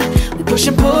you. We push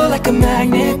and pull like a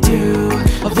magnet do.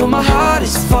 Although my heart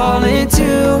is falling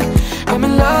too, I'm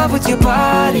in love with your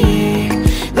body.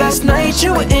 Last night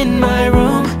you were in my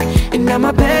room, and now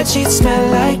my bedsheets smell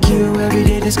like you. Every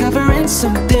day discovering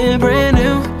something brand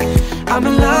new. I'm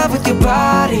in love with your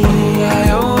body.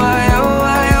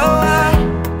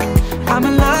 I'm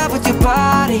in love with your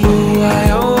body.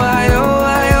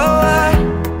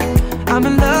 I'm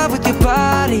in love with your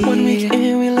body. 1 week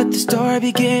in, we let the story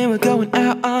begin. We're going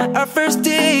out on our first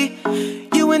date.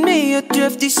 You and me are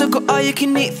thrifty, so go all you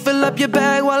can eat. Fill up your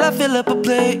bag while I fill up a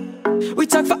plate. We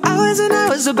talk for hours and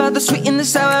hours about the sweet and the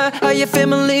sour. How your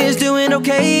family is doing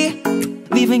okay.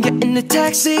 Leaving, get in the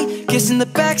taxi, kiss in the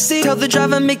backseat. Tell the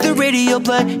driver, make the radio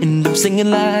play, and I'm singing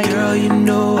like, girl, you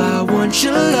know I want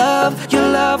your love. Your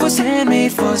love was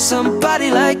handmade for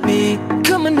somebody like me.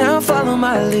 Come on now, follow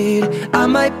my lead. I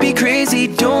might be crazy,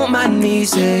 don't mind me,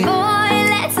 say, boy,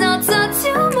 let's not talk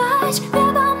too much.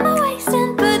 Grab on my waist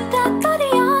and put that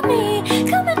body on me.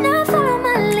 Come on now, follow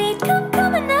my lead.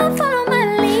 Come on now, follow my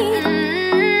lead.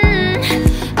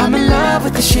 I'm in love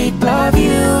with the shape of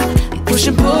you. Push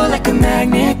and pull like a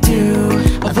magnet do.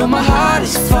 Although my heart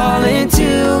is falling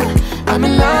too, I'm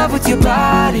in love with your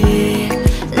body.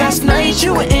 night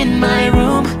you were in my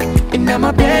room, and now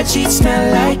my bedsheets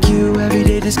smell like you. Every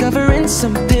day discovering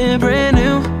something brand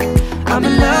new. I'm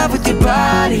in love with your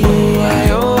body. Oh,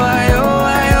 oh,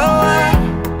 oh,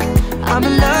 oh, I'm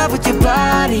in love with your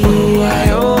body. Oh,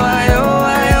 oh, oh,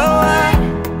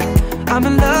 oh, I'm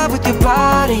in love with your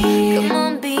body. Come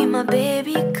on, be my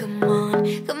baby, come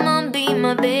on. Come on, be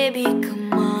my baby,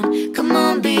 come on. Come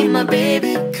on, be my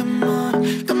baby, come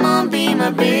on. Come on, be my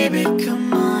baby,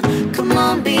 come on. Come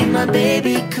on, be my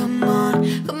baby, come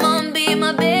on. Come on, be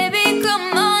my baby,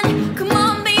 come on. Come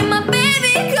on, be my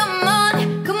baby, come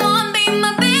on. Come on, be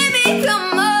my baby,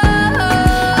 come on.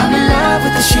 I'm in love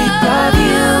with the shape of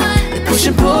you. We push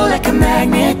and pull like a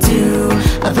magnet do.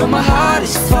 Although my heart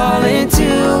is falling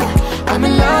too, I'm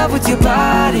in love with your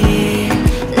body.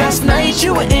 Last night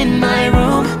you were in my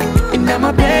room, and now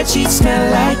my bedsheets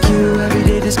smell like you. Every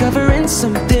day discovering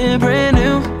something brand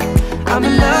new. I'm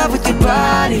in love with your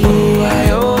body. Oh,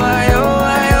 oh,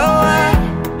 oh,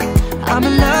 oh, I'm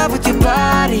in love with your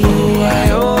body. Oh,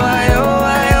 oh,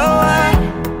 oh,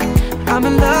 oh, I'm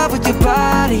in love with your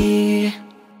body.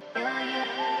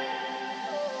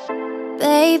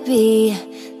 Baby,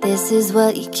 this is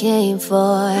what you came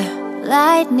for.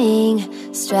 Lightning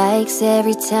strikes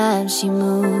every time she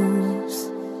moves,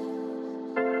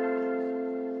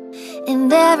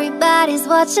 and everybody's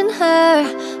watching her,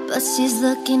 but she's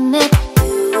looking at you.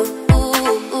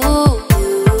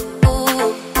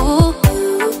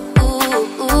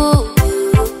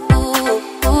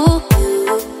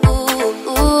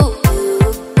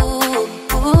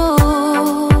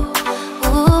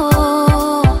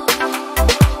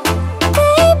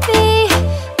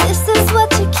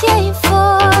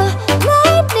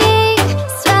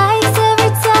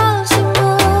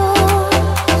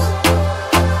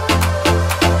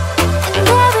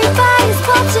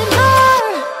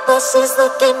 She's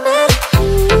looking at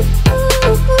you.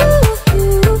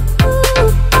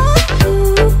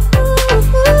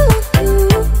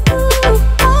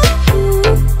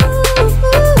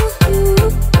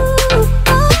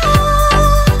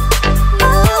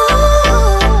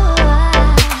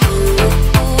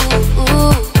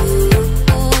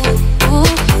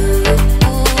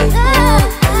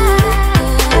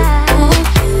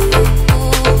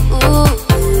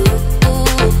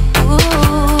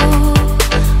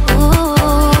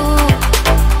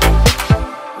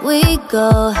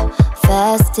 Go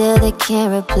fast till they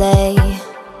can't replay.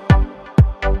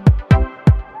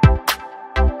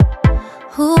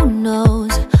 Who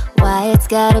knows why it's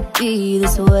gotta be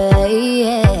this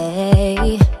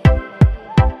way?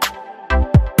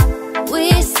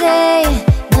 We say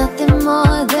nothing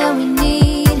more than we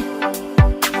need.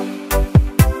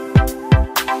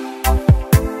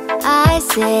 I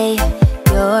say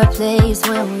your place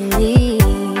when we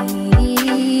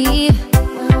leave.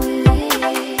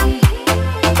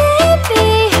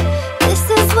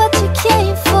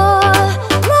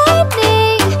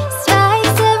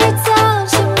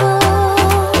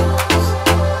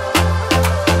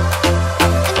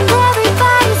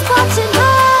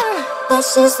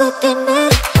 She's looking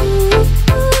at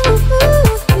you.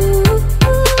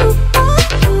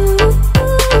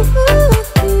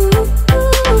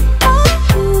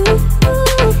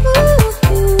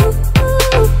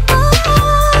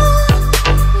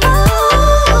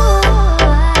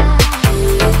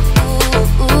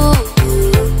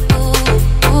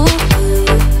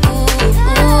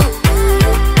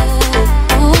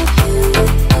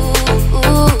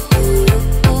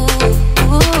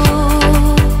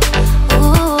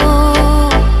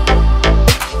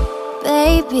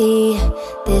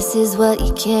 This is what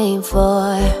you came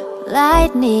for.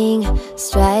 Lightning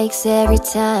strikes every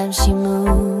time she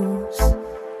moves.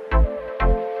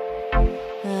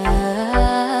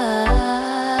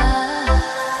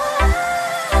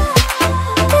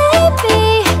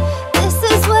 Baby, this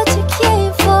is what you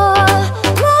came for.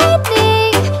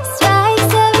 Lightning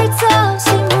strikes every time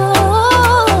she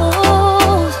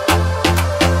moves,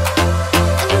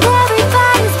 and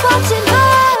everybody's watching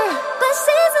her, but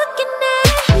she's looking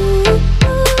at you.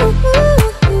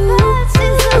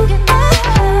 She's looking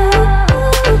at you.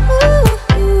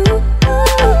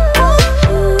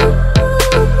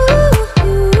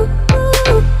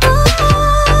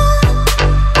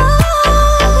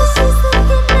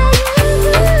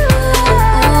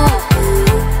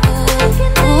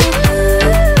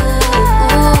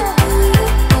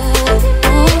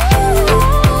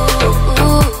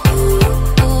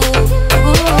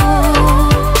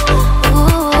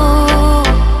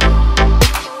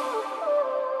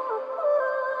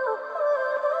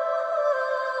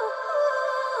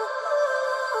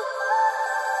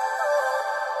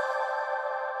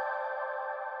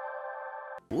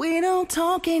 We don't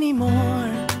talk anymore.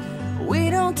 We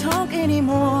don't talk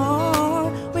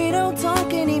anymore. We don't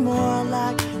talk anymore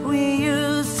like we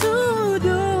used to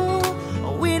do.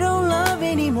 We don't love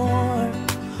anymore.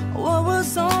 What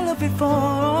was all of it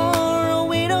for?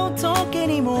 We don't talk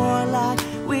anymore like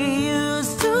we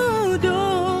used to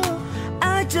do.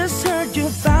 I just heard you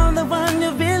found the one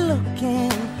you've been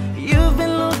looking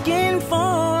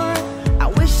for. I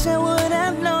wish I would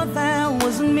have known that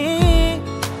wasn't me.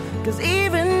 'Cause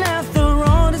even after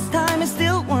all this time I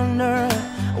still wonder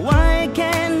why I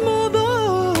can't move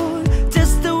on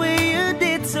just the way you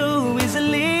did so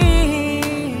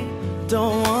easily.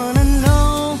 Don't wanna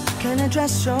know kind of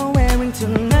dress you're wearing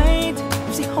tonight.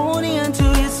 Is he holding on to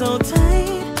you so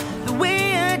tight the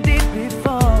way I did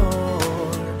before?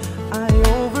 I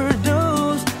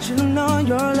overdosed. Should've known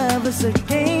your love is a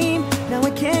game. Now I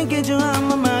can't get you out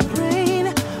of my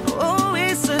brain. Oh,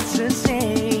 it's such a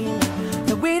shame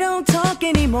that we don't talk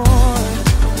anymore.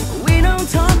 We don't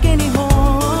talk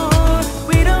anymore.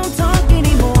 We don't talk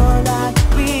anymore like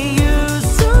we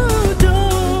used to do.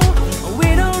 We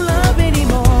don't love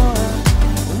anymore.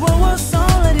 What was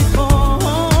all of it for?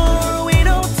 We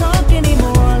don't talk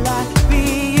anymore like we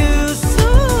used to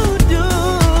do.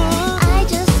 I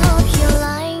just hope you're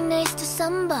lying next to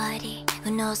somebody who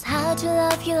knows how to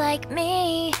love you like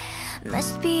me.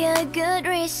 Must be a good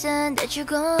reason that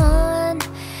you're gone.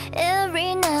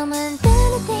 Every now and then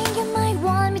I think you might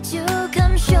want me to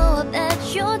come show up at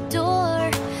your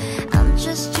door. I'm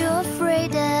just too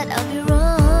afraid that I'll be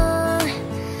wrong.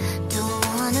 Don't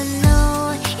wanna know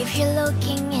if you're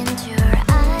looking